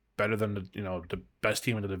better than the best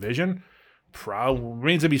team in the division?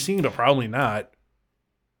 Remains to be seen, but probably not.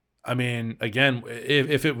 I mean, again,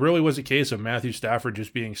 if it really was a case of Matthew Stafford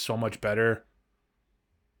just being so much better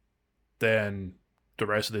than the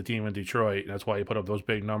rest of the team in Detroit, and that's why he put up those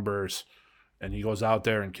big numbers. And he goes out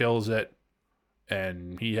there and kills it.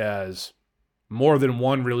 And he has more than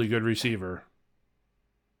one really good receiver.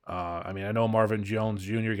 I mean, I know Marvin Jones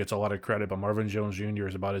Jr. gets a lot of credit, but Marvin Jones Jr.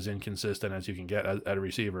 is about as inconsistent as you can get at a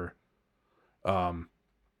receiver. He's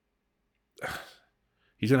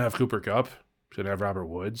going to have Cooper Kupp. He's going to have Robert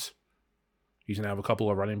Woods. He's going to have a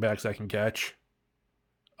couple of running backs that can catch.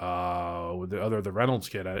 with the Reynolds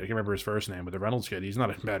kid. I can't remember his first name, but the Reynolds kid, he's not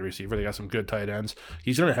a bad receiver. They got some good tight ends.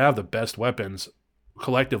 He's going to have the best weapons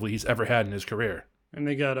collectively he's ever had in his career. And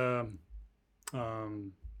they got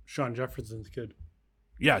Sean Jefferson's kid.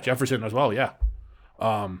 Yeah, Jefferson as well, yeah.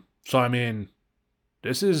 So, I mean,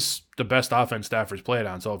 this is the best offense Stafford's played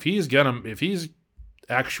on. So if he's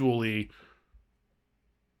actually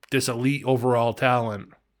this elite overall talent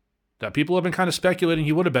that people have been kind of speculating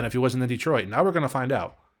he would have been if he wasn't in Detroit, now we're going to find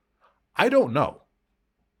out. I don't know,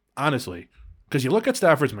 honestly, because you look at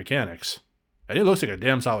Stafford's mechanics, and he looks like a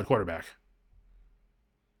damn solid quarterback.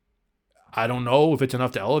 I don't know if it's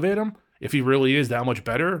enough to elevate him. If he really is that much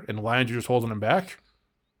better and the Lions are just holding him back,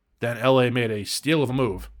 then LA made a steal of a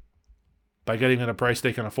move by getting at a price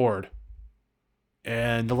they can afford.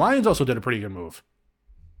 And the Lions also did a pretty good move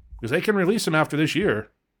because they can release him after this year.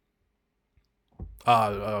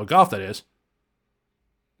 Goff, that is.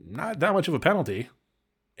 Not that much of a penalty.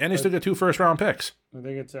 And they still get 2 first-round picks. I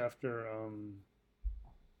think it's after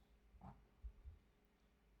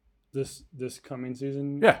this coming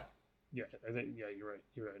season. Yeah. Yeah, I think you're right.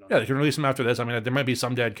 You're right. Yeah, they can release him after this. I mean, there might be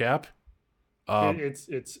some dead cap.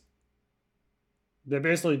 It's they're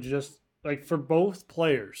basically just like for both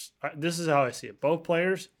players. This is how I see it. Both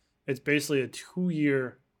players, it's basically a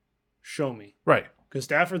 2-year show me. Right. Because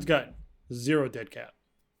Stafford's got 0 dead cap.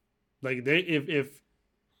 Like if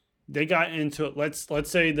they got into it, let's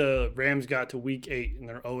say the Rams got to week 8 and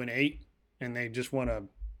they're 0-8 and they just want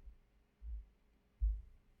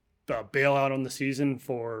to bail out on the season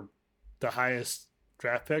for the highest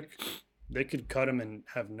draft pick, they could cut him and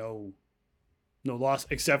have no loss,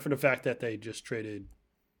 except for the fact that they just traded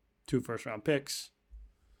 2 first-round picks.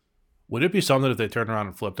 Would it be something if they turned around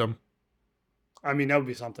and flipped him? I mean, that would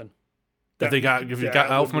be something. If they got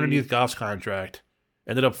out from underneath Goff's contract,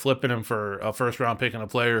 ended up flipping him for a first-round pick and a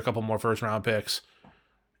player, a couple more first-round picks,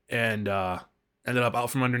 and ended up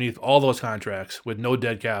out from underneath all those contracts with no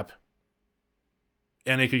dead cap,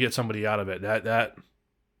 and they could get somebody out of it.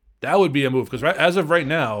 That would be a move because as of right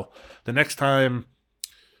now, the next time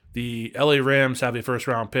the LA Rams have a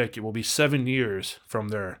first-round pick, it will be 7 years from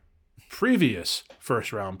their previous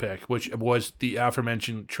first-round pick, which was the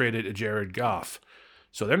aforementioned traded Jared Goff.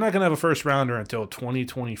 So they're not going to have a first-rounder until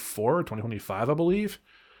 2024, 2025, I believe.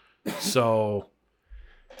 So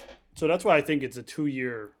that's why I think it's a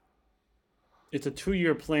 2-year. It's a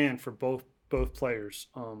 2-year plan for both players.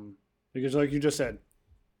 Because like you just said,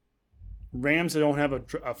 Rams don't have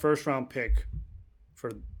a first-round pick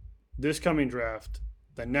for this coming draft,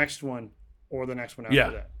 the next one, or the next one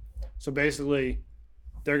after that. So basically,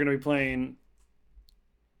 they're going to be playing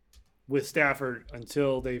with Stafford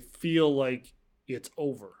until they feel like it's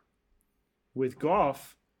over. With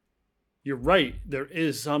Goff, you're right. There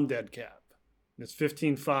is some dead cap. It's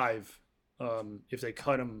 15.5 if they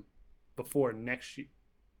cut him before next year,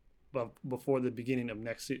 before the beginning of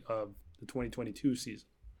the 2022 season.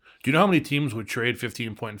 Do you know how many teams would trade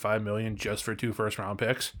 $15.5 million just for 2 first-round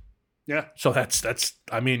picks? Yeah. So that's.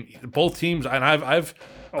 I mean, both teams, and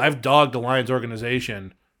I've dogged the Lions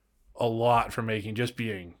organization a lot for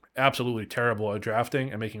being absolutely terrible at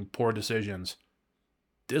drafting and making poor decisions.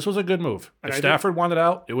 This was a good move. If Stafford wanted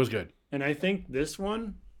out, it was good. And I think this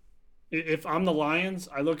one, if I'm the Lions,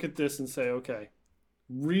 I look at this and say, okay,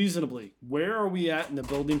 reasonably, where are we at in the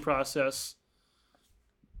building process?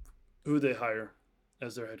 Who they hire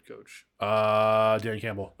as their head coach? Dan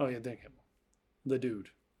Campbell. Oh, yeah, Dan Campbell. The dude.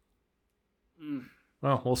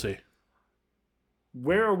 Well, we'll see.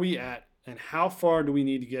 Where are we at, and how far do we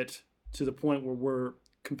need to get to the point where we're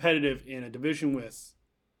competitive in a division with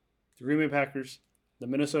the Green Bay Packers, the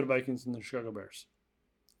Minnesota Vikings, and the Chicago Bears?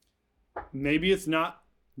 Maybe it's not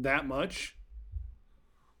that much,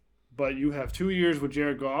 but you have 2 years with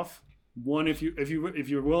Jared Goff. One, if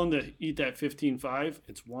you're willing to eat that 15.5,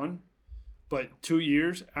 it's one. But 2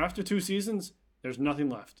 years after 2 seasons, there's nothing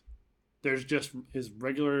left. There's just his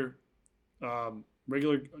regular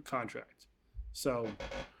contract. So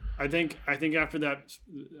I think after that,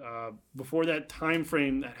 before that time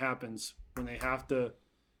frame that happens when they have to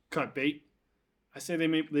cut bait, I say they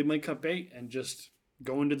might cut bait and just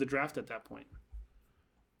go into the draft at that point.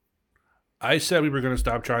 I said we were going to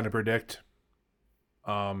stop trying to predict.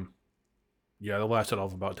 Yeah, that lasted all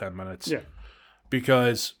of about 10 minutes. Yeah,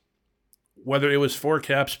 because whether it was for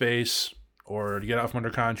cap space or to get out from under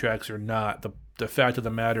contracts or not, the fact of the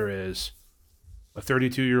matter is a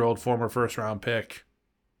 32-year-old former first-round pick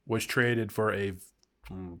was traded for a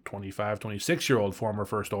 25, 26-year-old former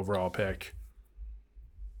first overall pick.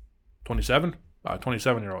 27?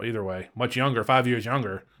 27-year-old, either way. Much younger, 5 years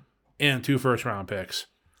younger, and 2 first-round picks.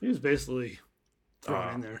 He was basically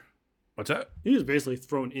thrown in there. What's that? He was basically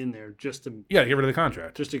thrown in there just to Yeah, get rid of the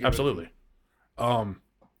contract. Just to get Absolutely.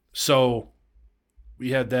 So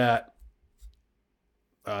we had that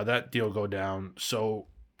deal go down. So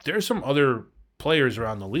there's some other players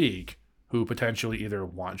around the league who potentially either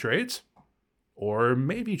want trades or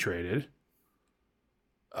maybe traded.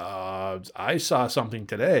 I saw something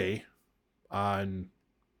today on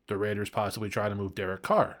the Raiders possibly trying to move Derek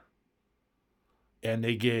Carr. And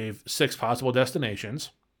they gave 6 possible destinations.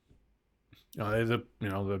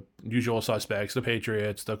 The usual suspects: the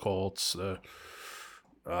Patriots, the Colts, the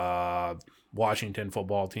Washington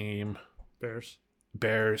football team, Bears.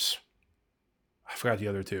 I forgot the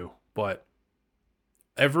other 2, but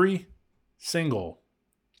every single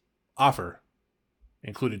offer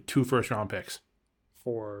included 2 first-round picks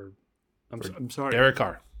I'm sorry, Derek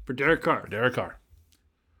Carr. For Derek Carr. For Derek Carr.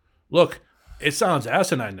 Look, it sounds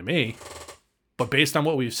asinine to me, but based on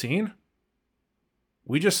what we've seen,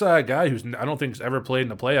 we just saw a guy who's I don't think has ever played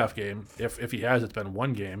in a playoff game. If he has, it's been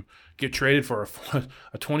 1 game. Get traded for a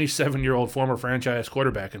 27-year-old former franchise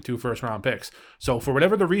quarterback and 2 first-round picks. So for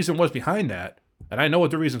whatever the reason was behind that, and I know what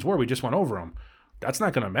the reasons were, we just went over them. That's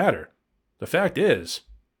not going to matter. The fact is,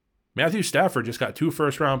 Matthew Stafford just got 2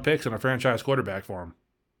 first-round picks and a franchise quarterback for him.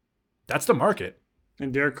 That's the market.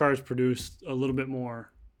 And Derek Carr's produced a little bit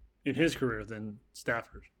more in his career than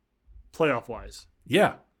Stafford, playoff-wise.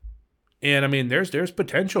 Yeah. And, I mean, there's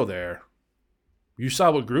potential there. You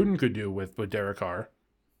saw what Gruden could do with Derek Carr.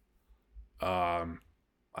 I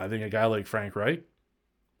think a guy like Frank Reich,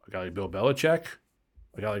 a guy like Bill Belichick,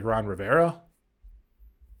 a guy like Ron Rivera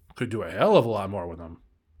could do a hell of a lot more with him.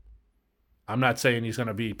 I'm not saying he's going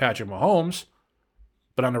to be Patrick Mahomes,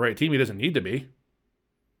 but on the right team, he doesn't need to be.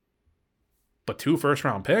 But 2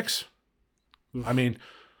 first-round picks? I mean,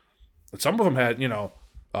 some of them had, the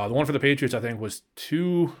one for the Patriots, I think, was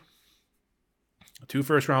 2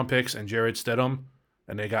 first-round picks and Jared Stidham,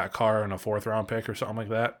 and they got Carr and a 4th-round pick or something like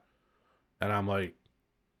that. And I'm like,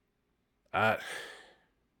 I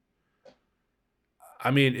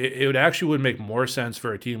mean, it would make more sense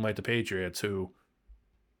for a team like the Patriots who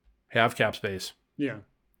have cap space,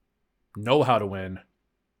 know how to win,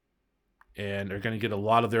 and are going to get a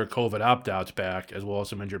lot of their COVID opt-outs back as well as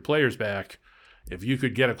some injured players back. If you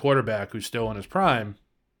could get a quarterback who's still in his prime,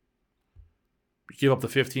 give up the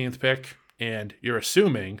 15th pick, and you're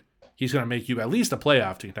assuming he's going to make you at least a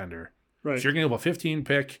playoff contender. Right. So you're going to give up a 15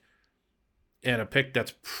 pick and a pick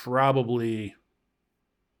that's probably,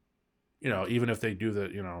 even if they do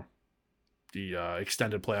the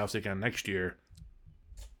extended playoffs again next year,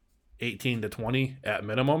 18 to 20 at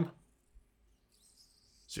minimum.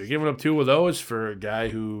 So you're giving up 2 of those for a guy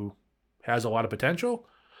who has a lot of potential.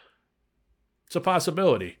 It's a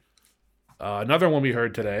possibility. Another one we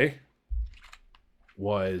heard today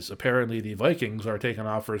was apparently the Vikings are taking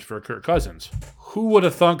offers for Kirk Cousins. Who would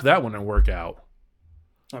have thunk that wouldn't work out?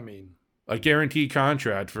 I mean, a guaranteed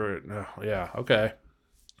contract for okay.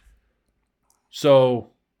 So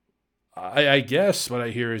I guess what I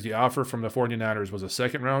hear is the offer from the 49ers was a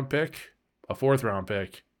 2nd-round pick, a 4th-round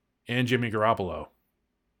pick, and Jimmy Garoppolo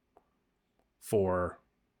for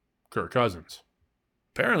Kirk Cousins.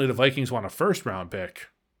 Apparently the Vikings want a 1st-round pick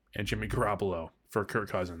and Jimmy Garoppolo for Kirk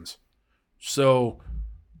Cousins. So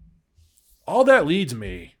all that leads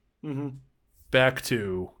me back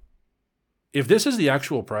to, if this is the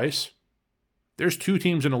actual price, there's 2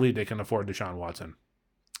 teams in the league that can afford Deshaun Watson.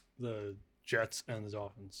 The Jets and the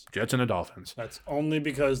Dolphins. Jets and the Dolphins. That's only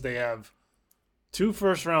because they have 2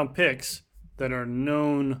 first-round picks that are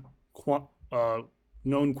known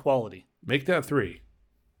quality. Make that 3.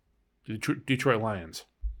 Detroit Lions.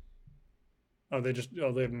 They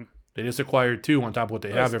just acquired 2 on top of what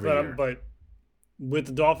they have every year. But with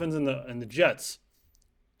the Dolphins and the Jets,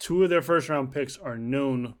 2 of their first-round picks are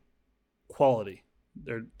known quality.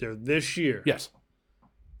 They're this year. Yes.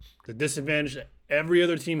 The disadvantage that every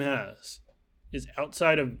other team has is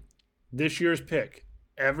outside of this year's pick,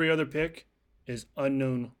 every other pick is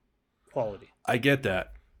unknown quality. I get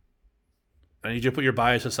that. I need you to put your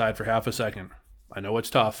bias aside for half a second. I know it's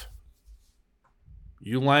tough.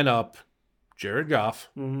 You line up Jared Goff,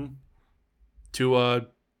 Tua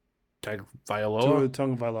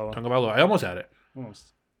Tagovailoa. I almost had it.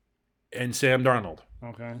 Almost. And Sam Darnold.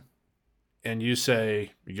 Okay. And you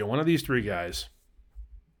say, you get one of these 3 guys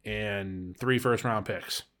and 3 first-round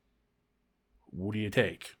picks. What do you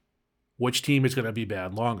take? Which team is going to be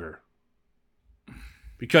bad longer?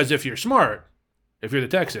 Because if you're smart, if you're the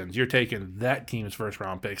Texans, you're taking that team's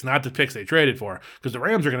first-round picks, not the picks they traded for, because the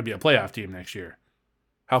Rams are going to be a playoff team next year.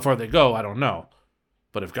 How far they go, I don't know.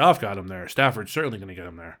 But if Goff got him there, Stafford's certainly going to get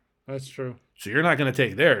him there. That's true. So you're not going to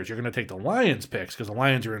take theirs. You're going to take the Lions picks because the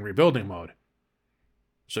Lions are in rebuilding mode.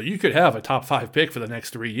 So you could have a top 5 pick for the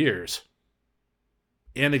next 3 years.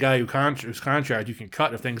 And the guy whose contract you can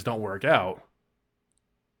cut if things don't work out.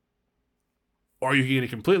 Or you can get a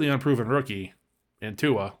completely unproven rookie in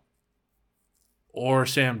Tua. Or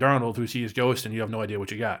Sam Darnold, who sees ghosts and you have no idea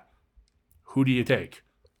what you got. Who do you take?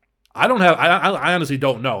 I honestly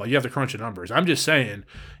don't know. You have to crunch the numbers. I'm just saying,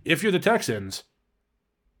 if you're the Texans,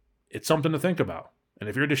 it's something to think about. And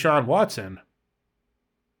if you're Deshaun Watson,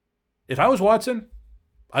 if I was Watson,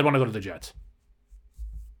 I'd want to go to the Jets.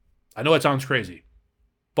 I know it sounds crazy,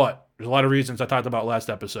 but there's a lot of reasons I talked about last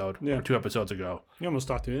episode or 2 episodes ago. You almost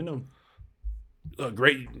talked me into him. A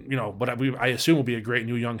great, but I assume will be a great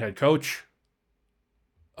new young head coach.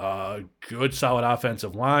 Good, solid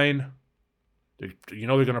offensive line. They're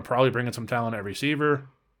going to probably bring in some talent at receiver.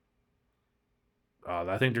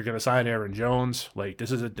 I think they're going to sign Aaron Jones. Like,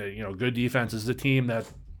 this is a good defense. This is a team that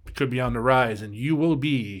could be on the rise, and you will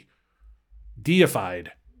be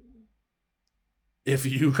deified if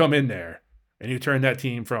you come in there and you turn that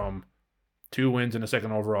team from 2 wins and a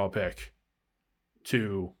second overall pick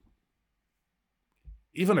to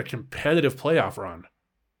even a competitive playoff run.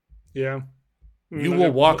 Yeah. You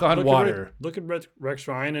will walk on water. Look at Rex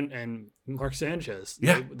Ryan and Mark Sanchez.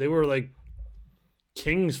 Yeah. They were like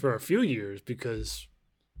kings for a few years because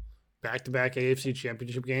back-to-back AFC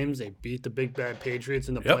championship games, they beat the big bad Patriots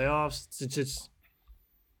in the playoffs.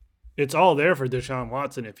 It's all there for Deshaun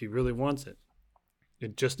Watson if he really wants it.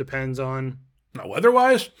 It just depends on... Now,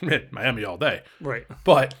 weather-wise, Miami all day. Right.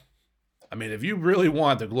 But, I mean, if you really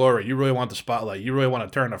want the glory, you really want the spotlight, you really want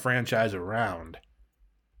to turn the franchise around,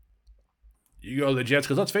 you go to the Jets.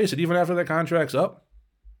 Because let's face it, even after that contract's up,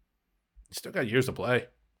 you still got years to play.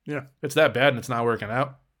 Yeah. It's that bad and it's not working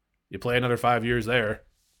out. You play another 5 years there.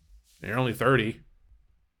 And you're only 30. If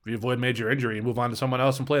you avoid major injury, you move on to someone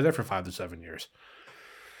else and play there for 5 to 7 years.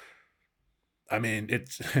 I mean,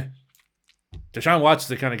 it's... Deshaun Watson's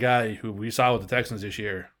the kind of guy who we saw with the Texans this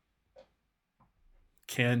year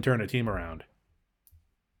can turn a team around,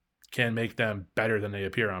 can make them better than they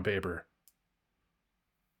appear on paper.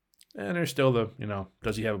 And there's still the,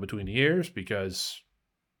 does he have it between the ears? Because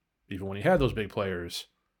even when he had those big players,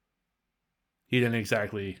 he didn't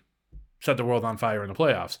exactly set the world on fire in the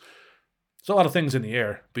playoffs. There's a lot of things in the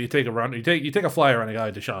air, but you take a flyer on a guy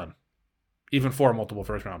like Deshaun, even for multiple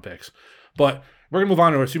first-round picks. But we're going to move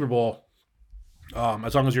on to our Super Bowl.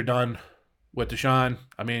 As long as you're done with Deshaun,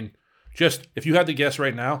 I mean, just if you had to guess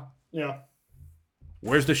right now,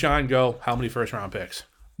 where's Deshaun go? How many first-round picks?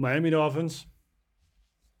 Miami Dolphins,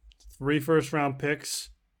 3 first-round picks,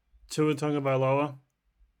 Tua Tagovailoa,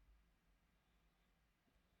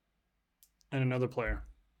 and another player.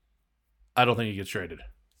 I don't think he gets traded.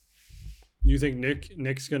 You think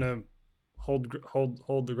Nick's gonna hold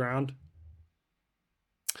the ground?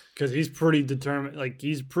 Because he's pretty determined. Like,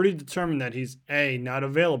 he's pretty determined that he's A, not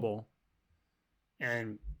available,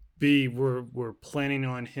 and B, we're planning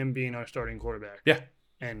on him being our starting quarterback. Yeah.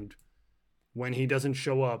 And when he doesn't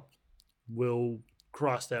show up, we'll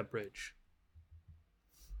cross that bridge.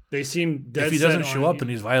 They seem dead. If he doesn't show up, then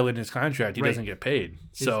he's violating his contract. He doesn't get paid.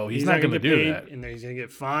 So he's not going to do that. And then he's going to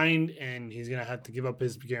get fined, and he's going to have to give up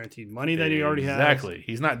his guaranteed money that he already has. Exactly.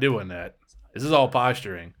 He's not doing that. This is all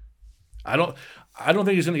posturing. I don't think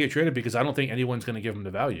he's going to get traded because I don't think anyone's going to give him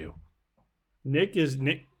the value. Nick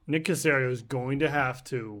Caserio is going to have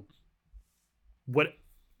to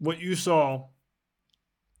what you saw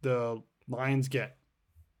the Lions get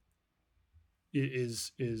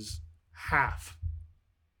is half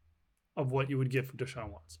of what you would get from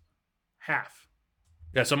Deshaun Watson. Half.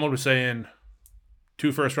 Yeah, someone was saying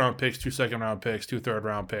 2 first-round picks, 2 second-round picks, 2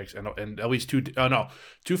 third-round picks, and at least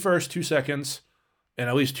 2 first, 2 seconds, and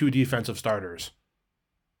at least 2 defensive starters.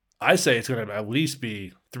 I say it's going to at least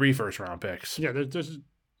be 3 first-round picks. Yeah, there's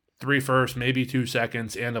 3 first, maybe 2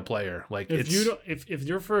 seconds, and a player. Like, if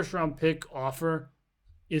your first-round pick offer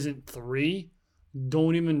isn't 3,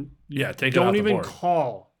 don't even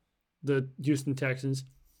call the Houston Texans.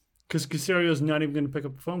 Because Caserio's not even going to pick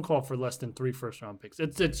up a phone call for less than 3 first-round picks.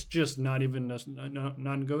 It's just not even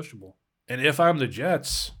non-negotiable. And if I'm the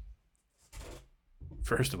Jets,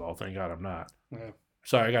 first of all, thank God I'm not. Yeah.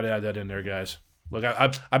 Sorry, I got to add that in there, guys. Look,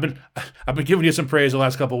 I've been giving you some praise the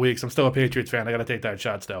last couple of weeks. I'm still a Patriots fan. I got to take that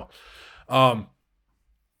shot still. But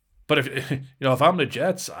if I'm the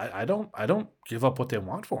Jets, I don't give up what they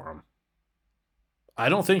want for him. I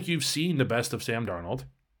don't think you've seen the best of Sam Darnold.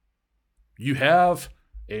 You have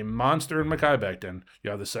a monster in Mekhi Becton. You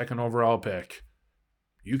have the 2nd overall pick.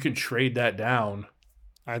 You can trade that down.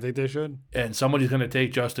 I think they should. And somebody's going to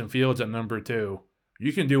take Justin Fields at number 2.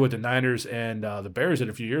 You can do what the Niners and the Bears did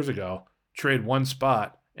a few years ago: trade one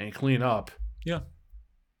spot and clean up. Yeah.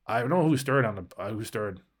 I don't know who's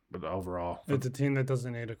third with the overall. It's a team that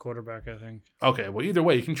doesn't need a quarterback, I think. Okay, well, either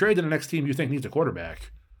way, you can trade to the next team you think needs a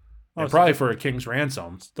quarterback. Oh, And probably for a king's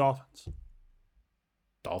ransom. It's Dolphins.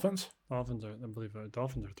 Dolphins? Dolphins are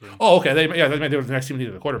 3. Oh, okay. They may do the next team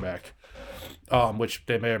needed a quarterback, which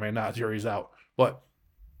they may or may not. Jury's out. But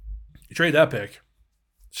you trade that pick,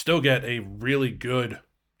 still get a really good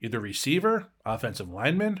either receiver, offensive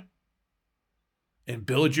lineman, and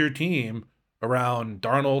build your team around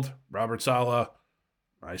Darnold, Robert Saleh.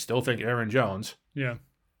 I still think Aaron Jones. Yeah.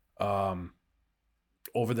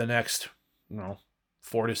 Over the next,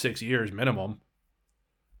 4 to 6 years minimum.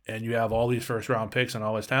 And you have all these first-round picks and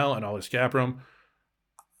all this talent and all this cap room.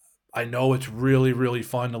 I know it's really, really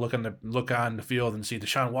fun to look on the field and see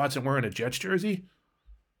Deshaun Watson wearing a Jets jersey.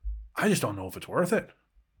 I just don't know if it's worth it.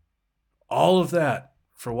 All of that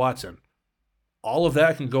for Watson. All of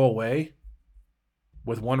that can go away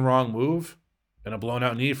with one wrong move and a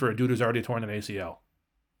blown-out knee for a dude who's already torn an ACL.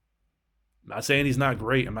 I'm not saying he's not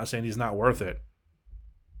great. I'm not saying he's not worth it.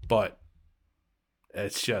 But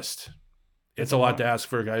it's a lot to ask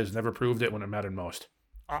for a guy who's never proved it when it mattered most.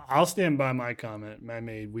 I'll stand by my comment I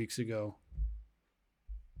made weeks ago.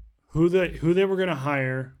 Who they were going to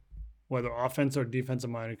hire, whether offense or defensive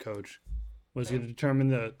minded coach, was going to determine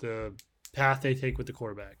the path they take with the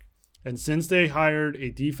quarterback. And since they hired a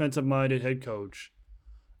defensive minded head coach,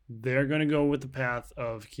 they're going to go with the path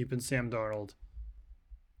of keeping Sam Darnold.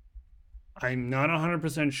 I'm not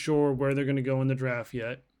 100% sure where they're going to go in the draft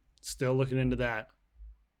yet. Still looking into that.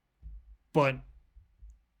 But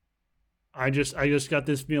I just got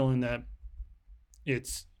this feeling that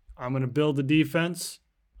I'm going to build the defense.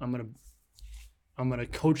 I'm going to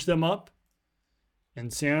coach them up.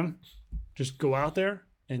 And Sam, just go out there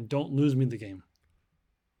and don't lose me the game.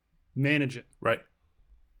 Manage it. Right.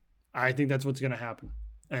 I think that's what's going to happen.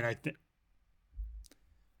 And I think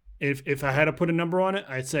if I had to put a number on it,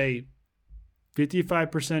 I'd say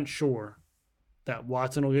 55% sure that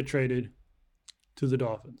Watson will get traded to the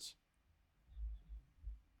Dolphins.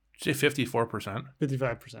 Did you say 54%?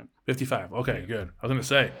 55%. 55. Okay, good. I was going to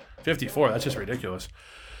say 54. That's just ridiculous.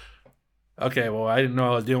 Okay, well, I didn't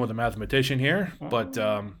know I was dealing with a mathematician here, but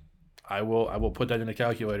I will put that in the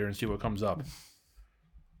calculator and see what comes up.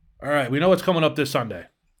 All right, we know what's coming up this Sunday.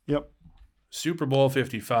 Yep. Super Bowl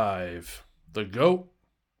 55. The GOAT,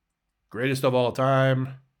 greatest of all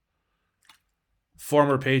time,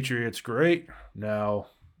 former Patriots great, now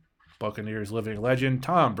Buccaneers living legend,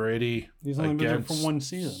 Tom Brady. He's only been there for one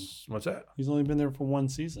season. What's that? He's only been there for one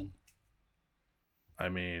season. I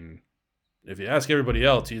mean, if you ask everybody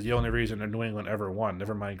else, he's the only reason that New England ever won.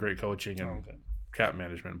 Never mind great coaching and cap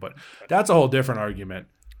management. But that's a whole different argument.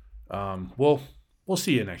 We'll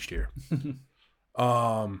see you next year.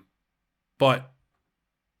 But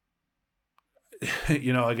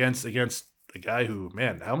against the guy who,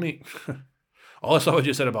 man, how many all the stuff I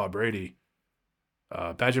just said about Brady,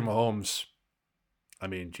 Patrick Mahomes, I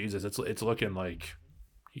mean, Jesus, it's looking like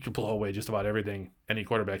he could blow away just about everything any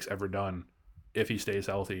quarterback's ever done if he stays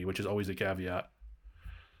healthy, which is always a caveat.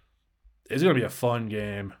 It's going to be a fun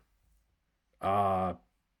game. I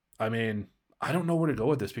mean, I don't know where to go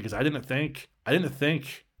with this because I didn't think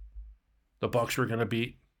the Bucs were going to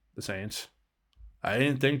beat the Saints. I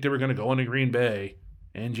didn't think they were going to go into Green Bay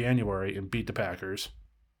in January and beat the Packers.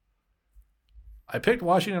 I picked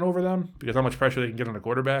Washington over them because how much pressure they can get on a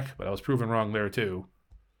quarterback, but I was proven wrong there too.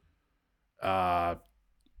 Tom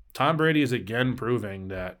Brady is again proving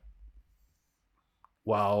that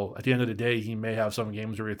while at the end of the day he may have some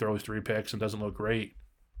games where he throws 3 picks and doesn't look great,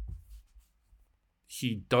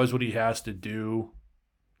 he does what he has to do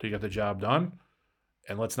to get the job done.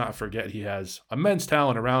 And let's not forget he has immense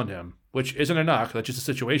talent around him, which isn't a knock. That's just the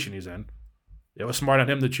situation he's in. It was smart on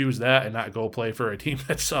him to choose that and not go play for a team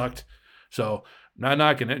that sucked. So, not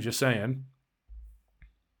knocking it, just saying.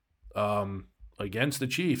 Against the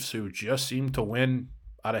Chiefs, who just seem to win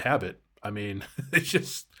out of habit. I mean, it's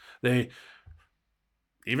just,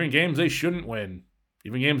 even games they shouldn't win,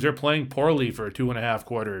 even games they're playing poorly for 2.5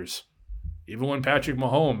 quarters, even when Patrick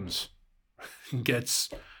Mahomes gets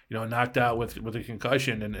knocked out with a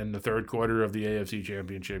concussion in the third quarter of the AFC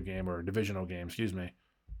Championship game or divisional game, excuse me.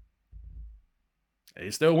 They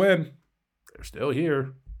still win. They're still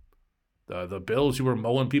here. The Bills, who were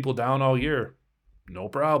mowing people down all year, no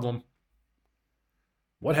problem.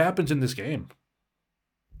 What happens in this game?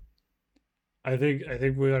 I think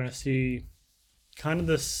we're going to see kind of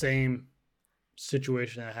the same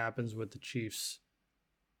situation that happens with the Chiefs.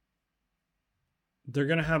 They're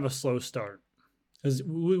going to have a slow start. Because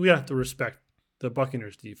we have to respect the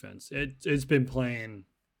Buccaneers defense. It's been playing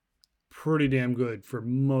pretty damn good for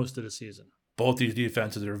most of the season. Both these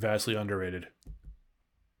defenses are vastly underrated.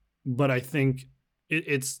 But I think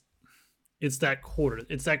it's that quarter.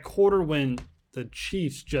 It's that quarter when the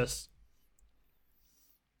Chiefs just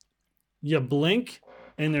you blink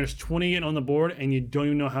and there's 28 on the board and you don't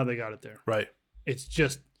even know how they got it there. Right. It's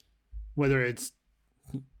just whether it's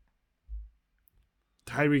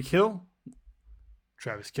Tyreek Hill,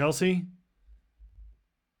 Travis Kelce,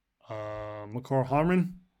 McCall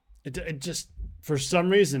Harmon. It just, for some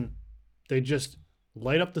reason, they just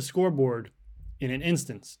light up the scoreboard in an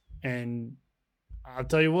instance. And I'll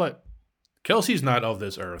tell you what. Kelsey's not of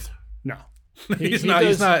this earth. No. He's not.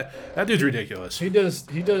 That dude's ridiculous. He does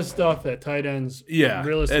stuff that tight ends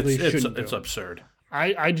realistically shouldn't do. It's absurd.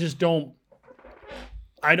 I just don't.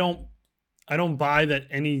 I don't buy that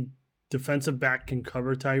any defensive back can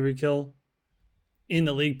cover Tyreek Hill in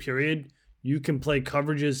the league, period. You can play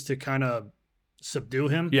coverages to kind of subdue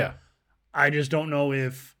him. Yeah. I just don't know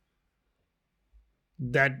if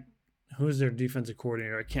who's their defensive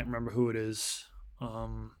coordinator? I can't remember who it is.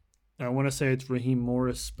 I want to say it's Raheem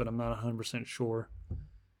Morris, but I'm not 100% sure.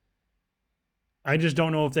 I just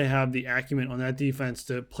don't know if they have the acumen on that defense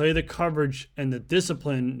to play the coverage and the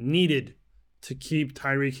discipline needed to keep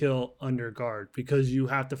Tyreek Hill under guard, because you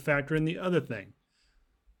have to factor in the other thing.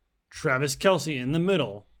 Travis Kelce in the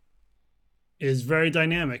middle is very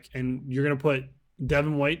dynamic, and you're going to put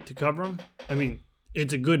Devin White to cover him. I mean,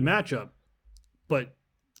 it's a good matchup, but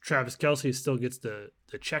Travis Kelce still gets the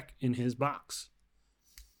check in his box.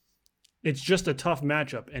 It's just a tough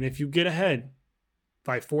matchup, and if you get ahead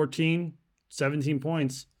by 14, 17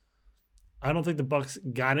 points, I don't think the Bucs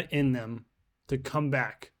got it in them to come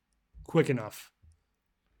back quick enough.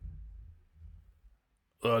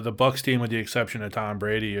 The Bucs team, with the exception of Tom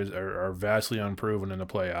Brady, are vastly unproven in the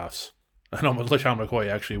playoffs. I know LeSean McCoy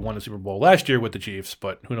actually won the Super Bowl last year with the Chiefs,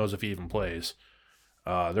 but who knows if he even plays.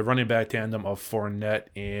 The running back tandem of Fournette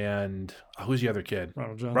and who's the other kid?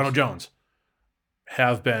 Ronald Jones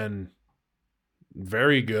have been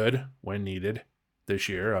very good when needed this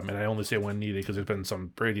year. I mean, I only say when needed because there's been some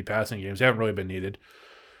Brady passing games. They haven't really been needed.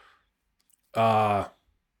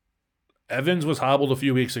 Evans was hobbled a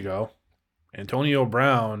few weeks ago. Antonio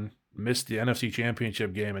Brown missed the NFC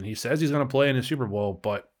Championship game, and he says he's going to play in the Super Bowl,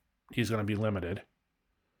 but he's going to be limited.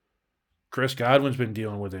 Chris Godwin's been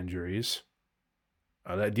dealing with injuries.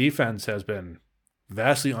 That defense has been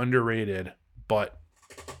vastly underrated, but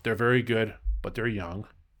they're very good, but they're young.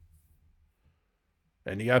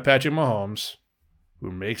 And you got Patrick Mahomes,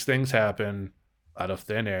 who makes things happen out of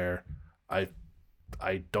thin air. I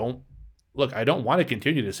don't want to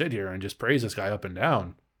continue to sit here and just praise this guy up and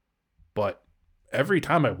down, but every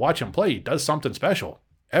time I watch him play, he does something special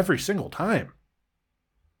every single time.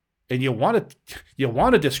 And you want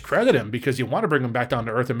to discredit him because you want to bring him back down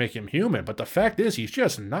to earth and make him human, but the fact is he's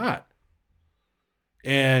just not.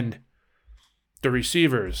 And the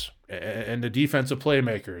receivers and the defensive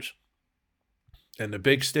playmakers and the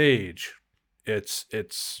big stage, it's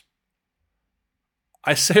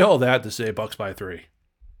I say all that to say Bucs by 3.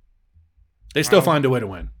 They still find a way to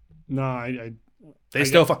win. No,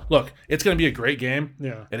 Look, it's going to be a great game.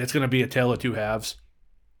 Yeah. And it's going to be a tale of two halves.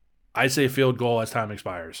 I say field goal as time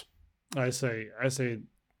expires. I say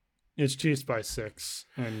it's Chiefs by 6,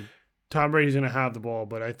 and Tom Brady's going to have the ball,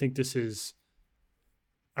 but I think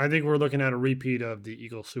we're looking at a repeat of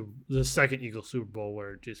the second Eagles Super Bowl,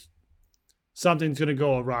 where just something's going to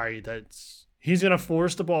go awry. He's going to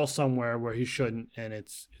force the ball somewhere where he shouldn't, and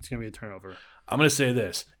it's going to be a turnover. I'm going to say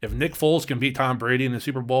this. If Nick Foles can beat Tom Brady in the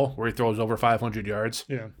Super Bowl, where he throws over 500 yards,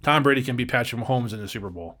 Tom Brady can beat Patrick Mahomes in the Super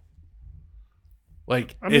Bowl.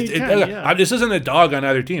 This isn't a dog on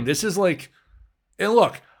either team. This is like, and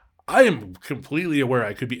look, I am completely aware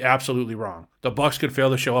I could be absolutely wrong. The Bucs could fail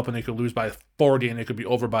to show up and they could lose by 40 and it could be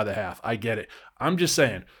over by the half. I get it. I'm just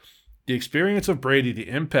saying, the experience of Brady, the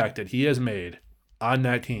impact that he has made on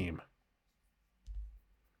that team,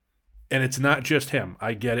 and it's not just him.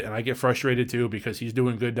 I get it, and I get frustrated too because he's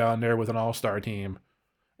doing good down there with an all-star team,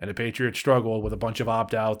 and the Patriots struggle with a bunch of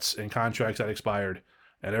opt-outs and contracts that expired.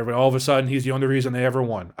 And all of a sudden, he's the only reason they ever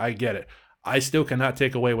won. I get it. I still cannot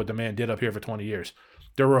take away what the man did up here for 20 years.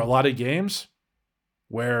 There were a lot of games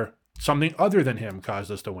where something other than him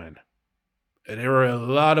caused us to win. And there were a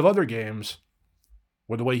lot of other games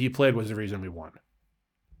where the way he played was the reason we won.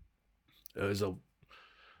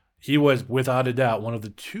 He was, without a doubt, one of the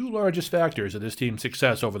 2 largest factors of this team's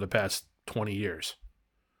success over the past 20 years.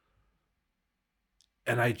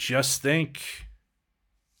 And I just think,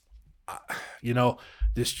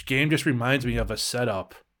 this game just reminds me of a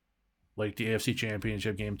setup like the AFC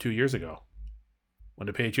Championship game 2 years ago. when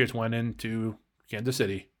the Patriots went into Kansas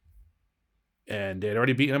City and they had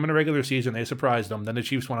already beaten them in the regular season. They surprised them. Then the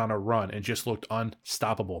Chiefs went on a run and just looked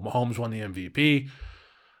unstoppable. Mahomes won the MVP.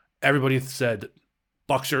 Everybody said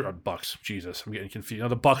Bucks. Jesus, I'm getting confused.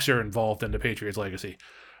 The Bucks are involved in the Patriots' legacy.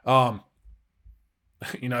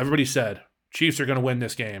 Everybody said Chiefs are going to win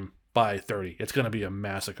this game by 30. It's going to be a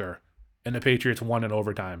massacre. And the Patriots won in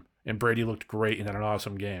overtime. And Brady looked great and had an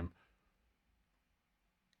awesome game.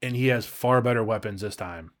 And he has far better weapons this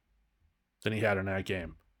time than he had in that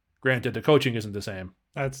game. Granted, the coaching isn't the same.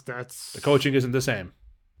 The coaching isn't the same.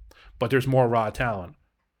 But there's more raw talent.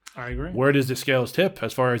 I agree. Where does the scales tip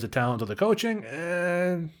as far as the talent of the coaching?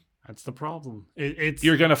 And that's the problem.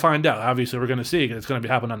 You're going to find out. Obviously, we're going to see because it's going to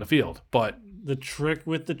be happening on the field. But the trick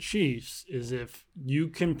with the Chiefs is if you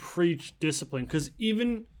can preach discipline. Because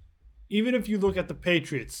even if you look at the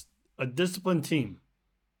Patriots, a disciplined team,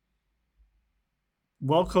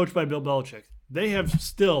 well coached by Bill Belichick, they have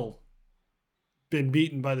still been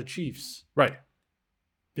beaten by the Chiefs. Right.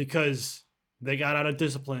 Because they got out of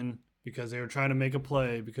discipline, because they were trying to make a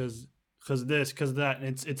play, because of this, because of that.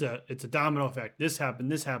 And it's a domino effect. This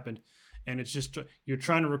happened. And it's just, you're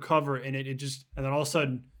trying to recover, and and then all of a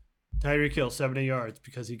sudden, Tyreek Hill, 70 yards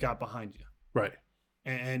because he got behind you. Right.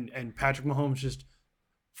 And Patrick Mahomes just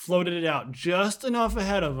floated it out just enough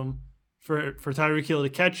ahead of him for Tyreek Hill to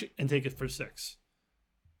catch it and take it for 6.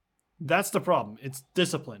 That's the problem. It's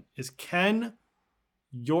discipline. Can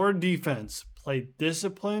your defense play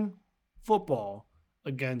disciplined football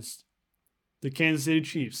against the Kansas City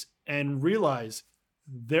Chiefs and realize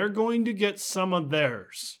they're going to get some of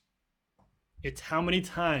theirs? It's how many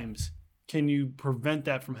times can you prevent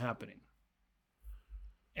that from happening?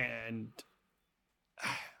 And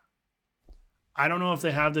I don't know if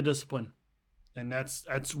they have the discipline. And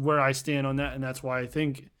that's where I stand on that. And that's why I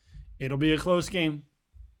think it'll be a close game.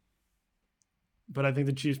 But I think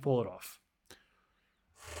the Chiefs pull it off.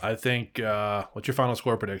 I think, what's your final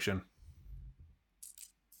score prediction?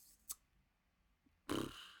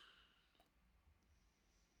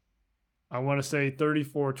 I want to say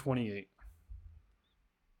 34-28.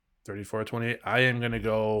 34-28. I am going to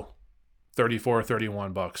go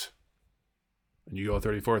 34-31 Bucks. And you go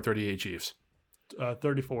 34-38 Chiefs.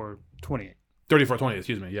 34-28. 34-28,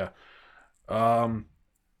 excuse me, yeah.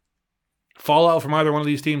 Fallout from either one of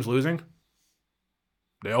these teams losing?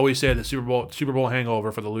 They always say the Super Bowl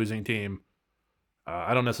hangover for the losing team.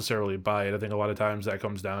 I don't necessarily buy it. I think a lot of times that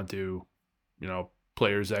comes down to,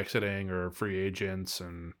 players exiting or free agents,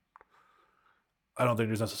 and I don't think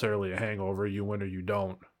there's necessarily a hangover. You win or you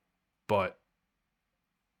don't. But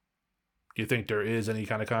do you think there is any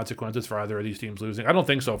kind of consequences for either of these teams losing? I don't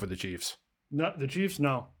think so for the Chiefs. No, the Chiefs,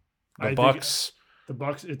 no. The Bucks,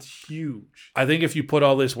 it's huge. I think if you put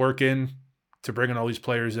all this work in to bringing all these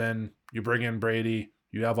players in, you bring in Brady,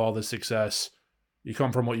 you have all this success, you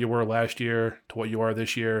come from what you were last year to what you are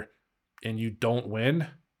this year, and you don't win,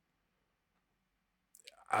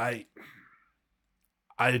 I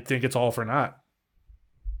think it's all for naught.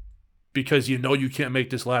 Because you can't make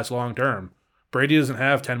this last long term. Brady doesn't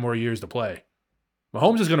have 10 more years to play.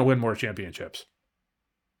 Mahomes is going to win more championships.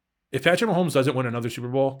 If Patrick Mahomes doesn't win another Super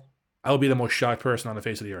Bowl, I will be the most shocked person on the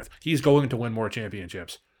face of the earth. He's going to win more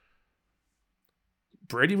championships.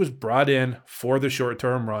 Brady was brought in for the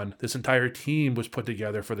short-term run. This entire team was put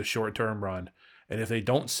together for the short-term run. And if they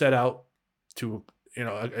don't set out to,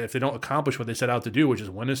 if they don't accomplish what they set out to do, which is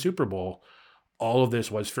win a Super Bowl, all of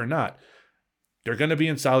this was for naught. They're going to be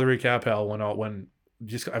in salary cap hell when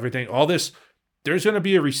just everything, all this, there's going to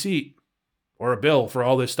be a receipt or a bill for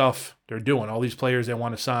all this stuff they're doing, all these players they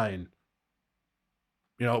want to sign.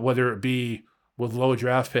 Whether it be with low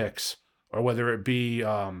draft picks or whether it be,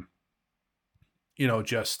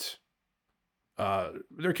 just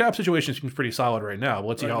their cap situation seems pretty solid right now.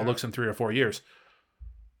 Let's see how it looks in 3 or 4 years.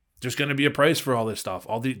 There's going to be a price for all this stuff.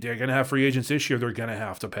 They're going to have free agents this year. They're going to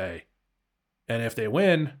have to pay. And if they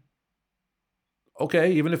win,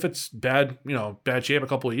 okay, even if it's bad shape a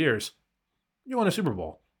couple of years, you won a Super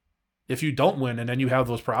Bowl. If you don't win and then you have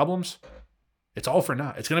those problems, it's all for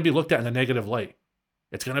naught. It's going to be looked at in a negative light.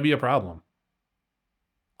 It's going to be a problem.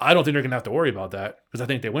 I don't think they're going to have to worry about that because I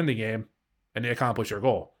think they win the game and they accomplish their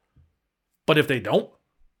goal. But if they don't,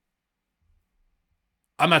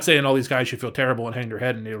 I'm not saying all these guys should feel terrible and hang their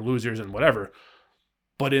head and they're losers and whatever.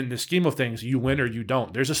 But in the scheme of things, you win or you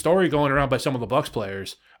don't. There's a story going around by some of the Bucs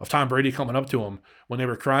players of Tom Brady coming up to them when they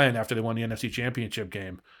were crying after they won the NFC Championship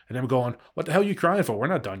game. And them going, what the hell are you crying for? We're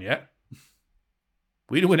not done yet.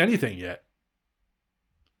 We didn't win anything yet.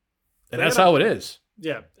 And that's how it is.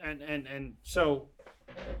 Yeah, and so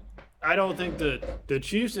I don't think the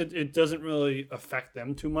Chiefs, it doesn't really affect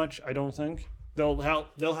them too much, I don't think. they'll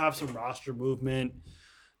have some roster movement.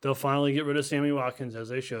 They'll finally get rid of Sammy Watkins, as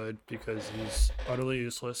they should, because he's utterly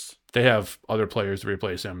useless. They have other players to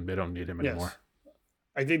replace him. They don't need him Yes. anymore.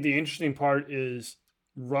 I think the interesting part is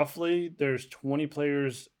roughly there's 20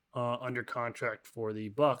 players under contract for the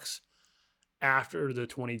Bucks after the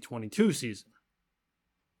 2022 season.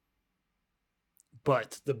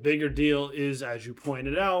 But the bigger deal is, as you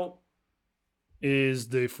pointed out, is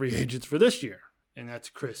the free agents for this year. And that's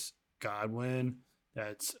Chris Godwin.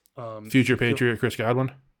 That's Future Patriot Chris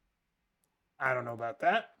Godwin. I don't know about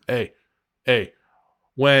that. Hey,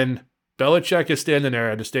 when Belichick is standing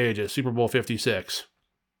there at the stage at Super Bowl 56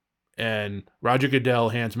 and Roger Goodell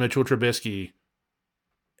hands Mitchell Trubisky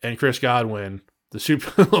and Chris Godwin the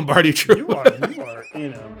Super Lombardi Trophy. You are,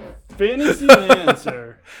 fantasy man,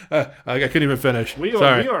 sir. I couldn't even finish. We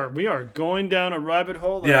are going down a rabbit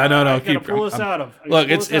hole. Yeah, no. I gotta pull us out of. Look,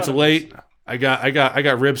 it's late. I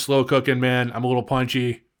got ribs slow cooking, man. I'm a little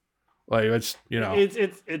punchy. Like it's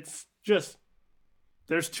It's just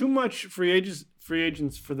there's too much free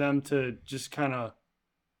agents for them to just kind of.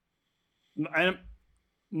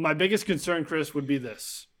 My biggest concern, Chris, would be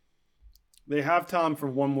this: they have Tom for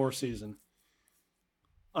one more season,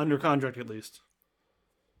 under contract at least.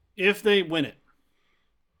 If they win it,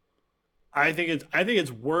 I think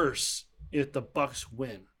it's worse if the Bucks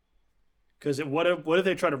win, because what if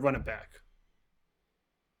they try to run it back?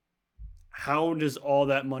 How does all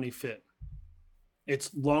that money fit?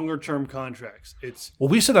 It's longer term contracts.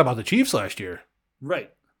 We said that about the Chiefs last year,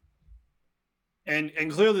 right? And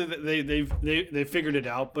clearly they figured it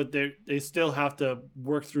out, but they still have to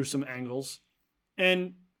work through some angles,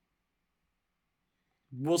 and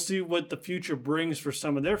we'll see what the future brings for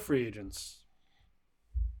some of their free agents.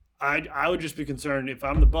 I would just be concerned if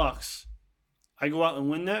I'm the Bucks, I go out and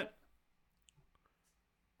win that.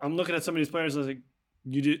 I'm looking at some of these players and I was like,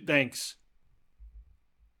 you do, thanks,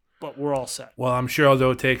 but we're all set. Well, I'm sure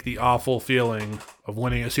they'll take the awful feeling of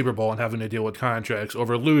winning a Super Bowl and having to deal with contracts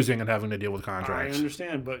over losing and having to deal with contracts. I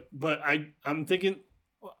understand, but I'm thinking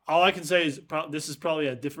all I can say is this is probably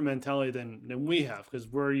a different mentality than we have, because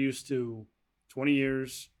we're used to 20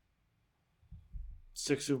 years,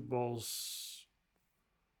 6 Super Bowls.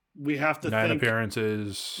 We have to 9 think,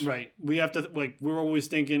 appearances. right? We have to we're always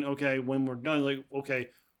thinking, okay, when we're done, okay,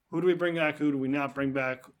 who do we bring back? Who do we not bring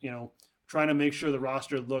back? Trying to make sure the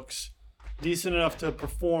roster looks decent enough to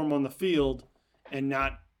perform on the field and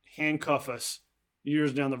not handcuff us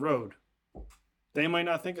years down the road. They might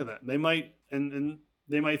not think of that. They might, and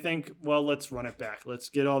they might think, well, let's run it back. Let's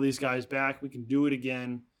get all these guys back. We can do it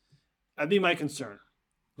again. That'd be my concern.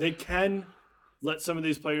 They can let some of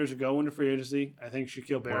these players go into free agency. I think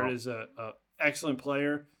Shaquille Barrett is a excellent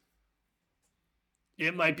player.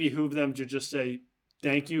 It might behoove them to just say,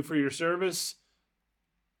 thank you for your service.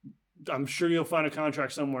 I'm sure you'll find a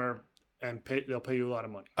contract somewhere and they'll pay you a lot of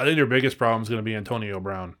money. I think their biggest problem is going to be Antonio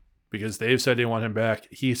Brown, because they've said they want him back.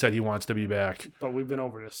 He said he wants to be back. But we've been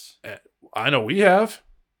over this. I know we have.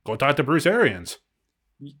 Go talk to Bruce Arians.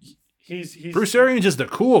 He's Bruce Arians is the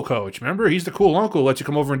cool coach. Remember, he's the cool uncle. Lets you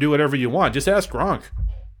come over and do whatever you want. Just ask Gronk.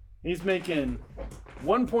 He's making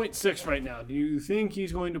 1.6 right now. Do you think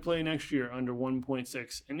he's going to play next year under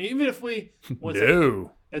 1.6? And even if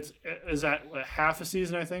no, is that half a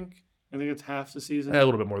season? I think it's half the season. A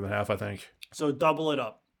little bit more than half, I think. So double it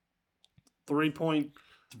up,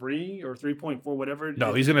 3.3 or 3.4, whatever.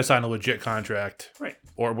 No, he's going to sign a legit contract, right?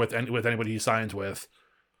 Or with anybody he signs with.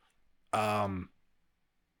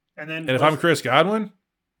 And if I'm Chris Godwin,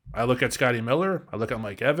 I look at Scotty Miller, I look at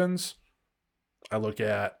Mike Evans, I look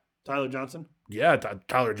at Tyler Johnson. Yeah,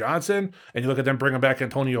 Tyler Johnson, and you look at them bringing back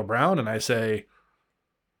Antonio Brown, and I say,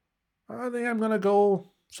 I think I'm going to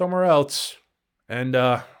go somewhere else and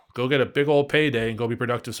go get a big old payday and go be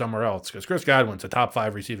productive somewhere else, because Chris Godwin's a top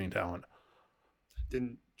 5 receiving talent.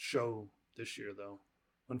 Didn't show this year, though,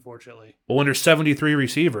 unfortunately. Well, when there's 73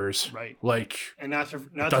 receivers, right? And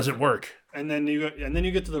it doesn't work. And then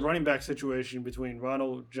you get to the running back situation between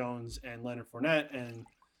Ronald Jones and Leonard Fournette, and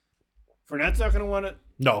Fournette's not going to want it.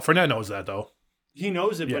 No, Fournette knows that, though. He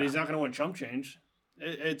knows it, but he's not going to want chump change.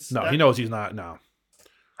 He knows he's not. No,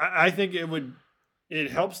 I think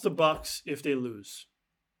it helps the Bucks if they lose,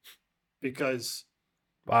 because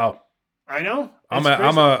wow, I know I'm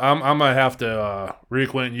gonna have to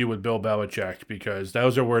reacquaint you with Bill Belichick, because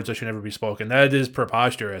those are words that should never be spoken. That is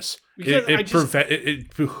preposterous.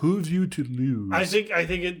 It behooves you to lose. I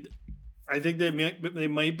think they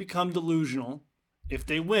might become delusional if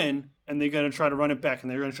they win, and they're going to try to run it back, and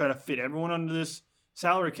they're going to try to fit everyone under this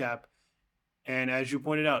salary cap. And as you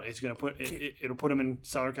pointed out, it's going to it'll put them in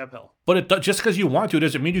salary cap hell. But just because you want to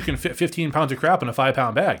doesn't mean you can fit 15 pounds of crap in a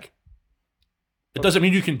 5-pound bag. It doesn't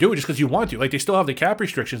mean you can do it just because you want to. Like, they still have the cap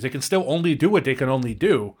restrictions. They can still only do what they can only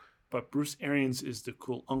do. But Bruce Arians is the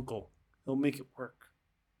cool uncle. He'll make it work.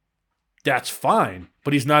 That's fine,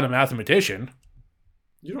 but he's not a mathematician.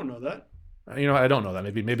 You don't know that. I don't know that.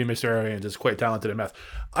 Maybe Mr. Arians is quite talented at math.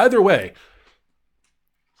 Either way,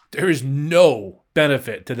 there is no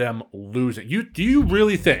benefit to them losing. Do you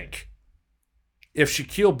really think if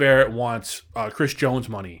Shaquille Barrett wants Chris Jones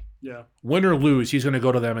money, win or lose, he's going to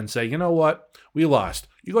go to them and say, you know what? We lost.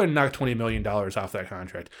 You go ahead and knock $20 million off that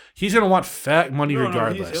contract. He's going to want fat money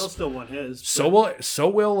regardless. He'll still want his. So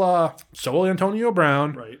will Antonio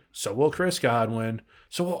Brown. Right. So will Chris Godwin.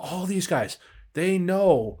 So will all these guys. They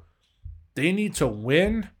know they need to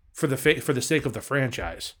win for the sake of the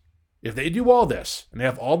franchise. If they do all this and they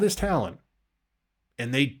have all this talent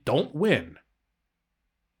and they don't win,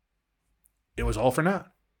 it was all for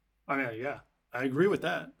naught. I mean, yeah, I agree with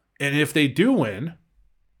that. And if they do win,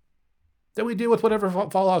 then we deal with whatever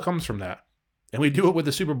fallout comes from that. And we do it with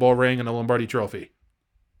the Super Bowl ring and the Lombardi Trophy.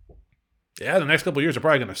 Yeah, the next couple of years are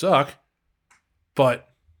probably going to suck, but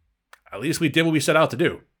at least we did what we set out to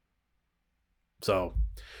do. So,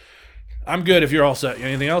 I'm good if you're all set.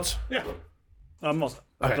 Anything else? Yeah. I'm all set.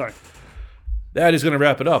 Okay. Sorry. That is going to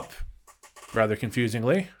wrap it up, rather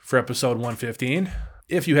confusingly, for episode 115.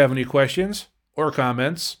 If you have any questions or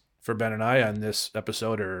comments for Ben and I on this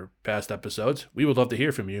episode or past episodes, we would love to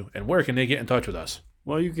hear from you. And where can they get in touch with us?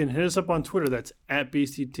 Well, you can hit us up on Twitter. That's at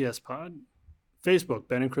BCTSPod. Facebook,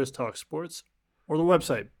 Ben and Chris Talk Sports. Or the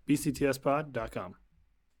website, bctspod.com.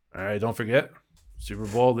 All right, don't forget, Super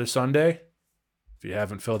Bowl this Sunday. If you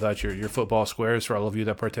haven't filled out your football squares for all of you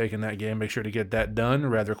that partake in that game, make sure to get that done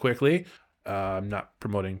rather quickly. I'm not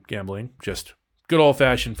promoting gambling, just good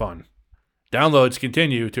old-fashioned fun. Downloads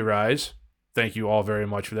continue to rise. Thank you all very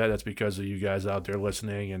much for that. That's because of you guys out there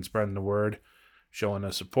listening and spreading the word, showing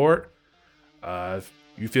us support. If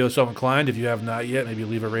you feel so inclined, if you have not yet, maybe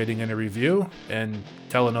leave a rating and a review and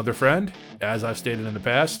tell another friend. As I've stated in the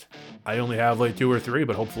past, I only have like 2 or 3,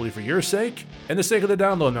 but hopefully for your sake and the sake of the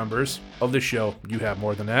download numbers of this show, you have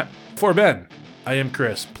more than that. For Ben, I am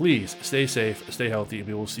Chris. Please stay safe, stay healthy, and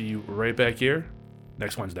we will see you right back here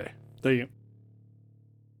next Wednesday. Thank you.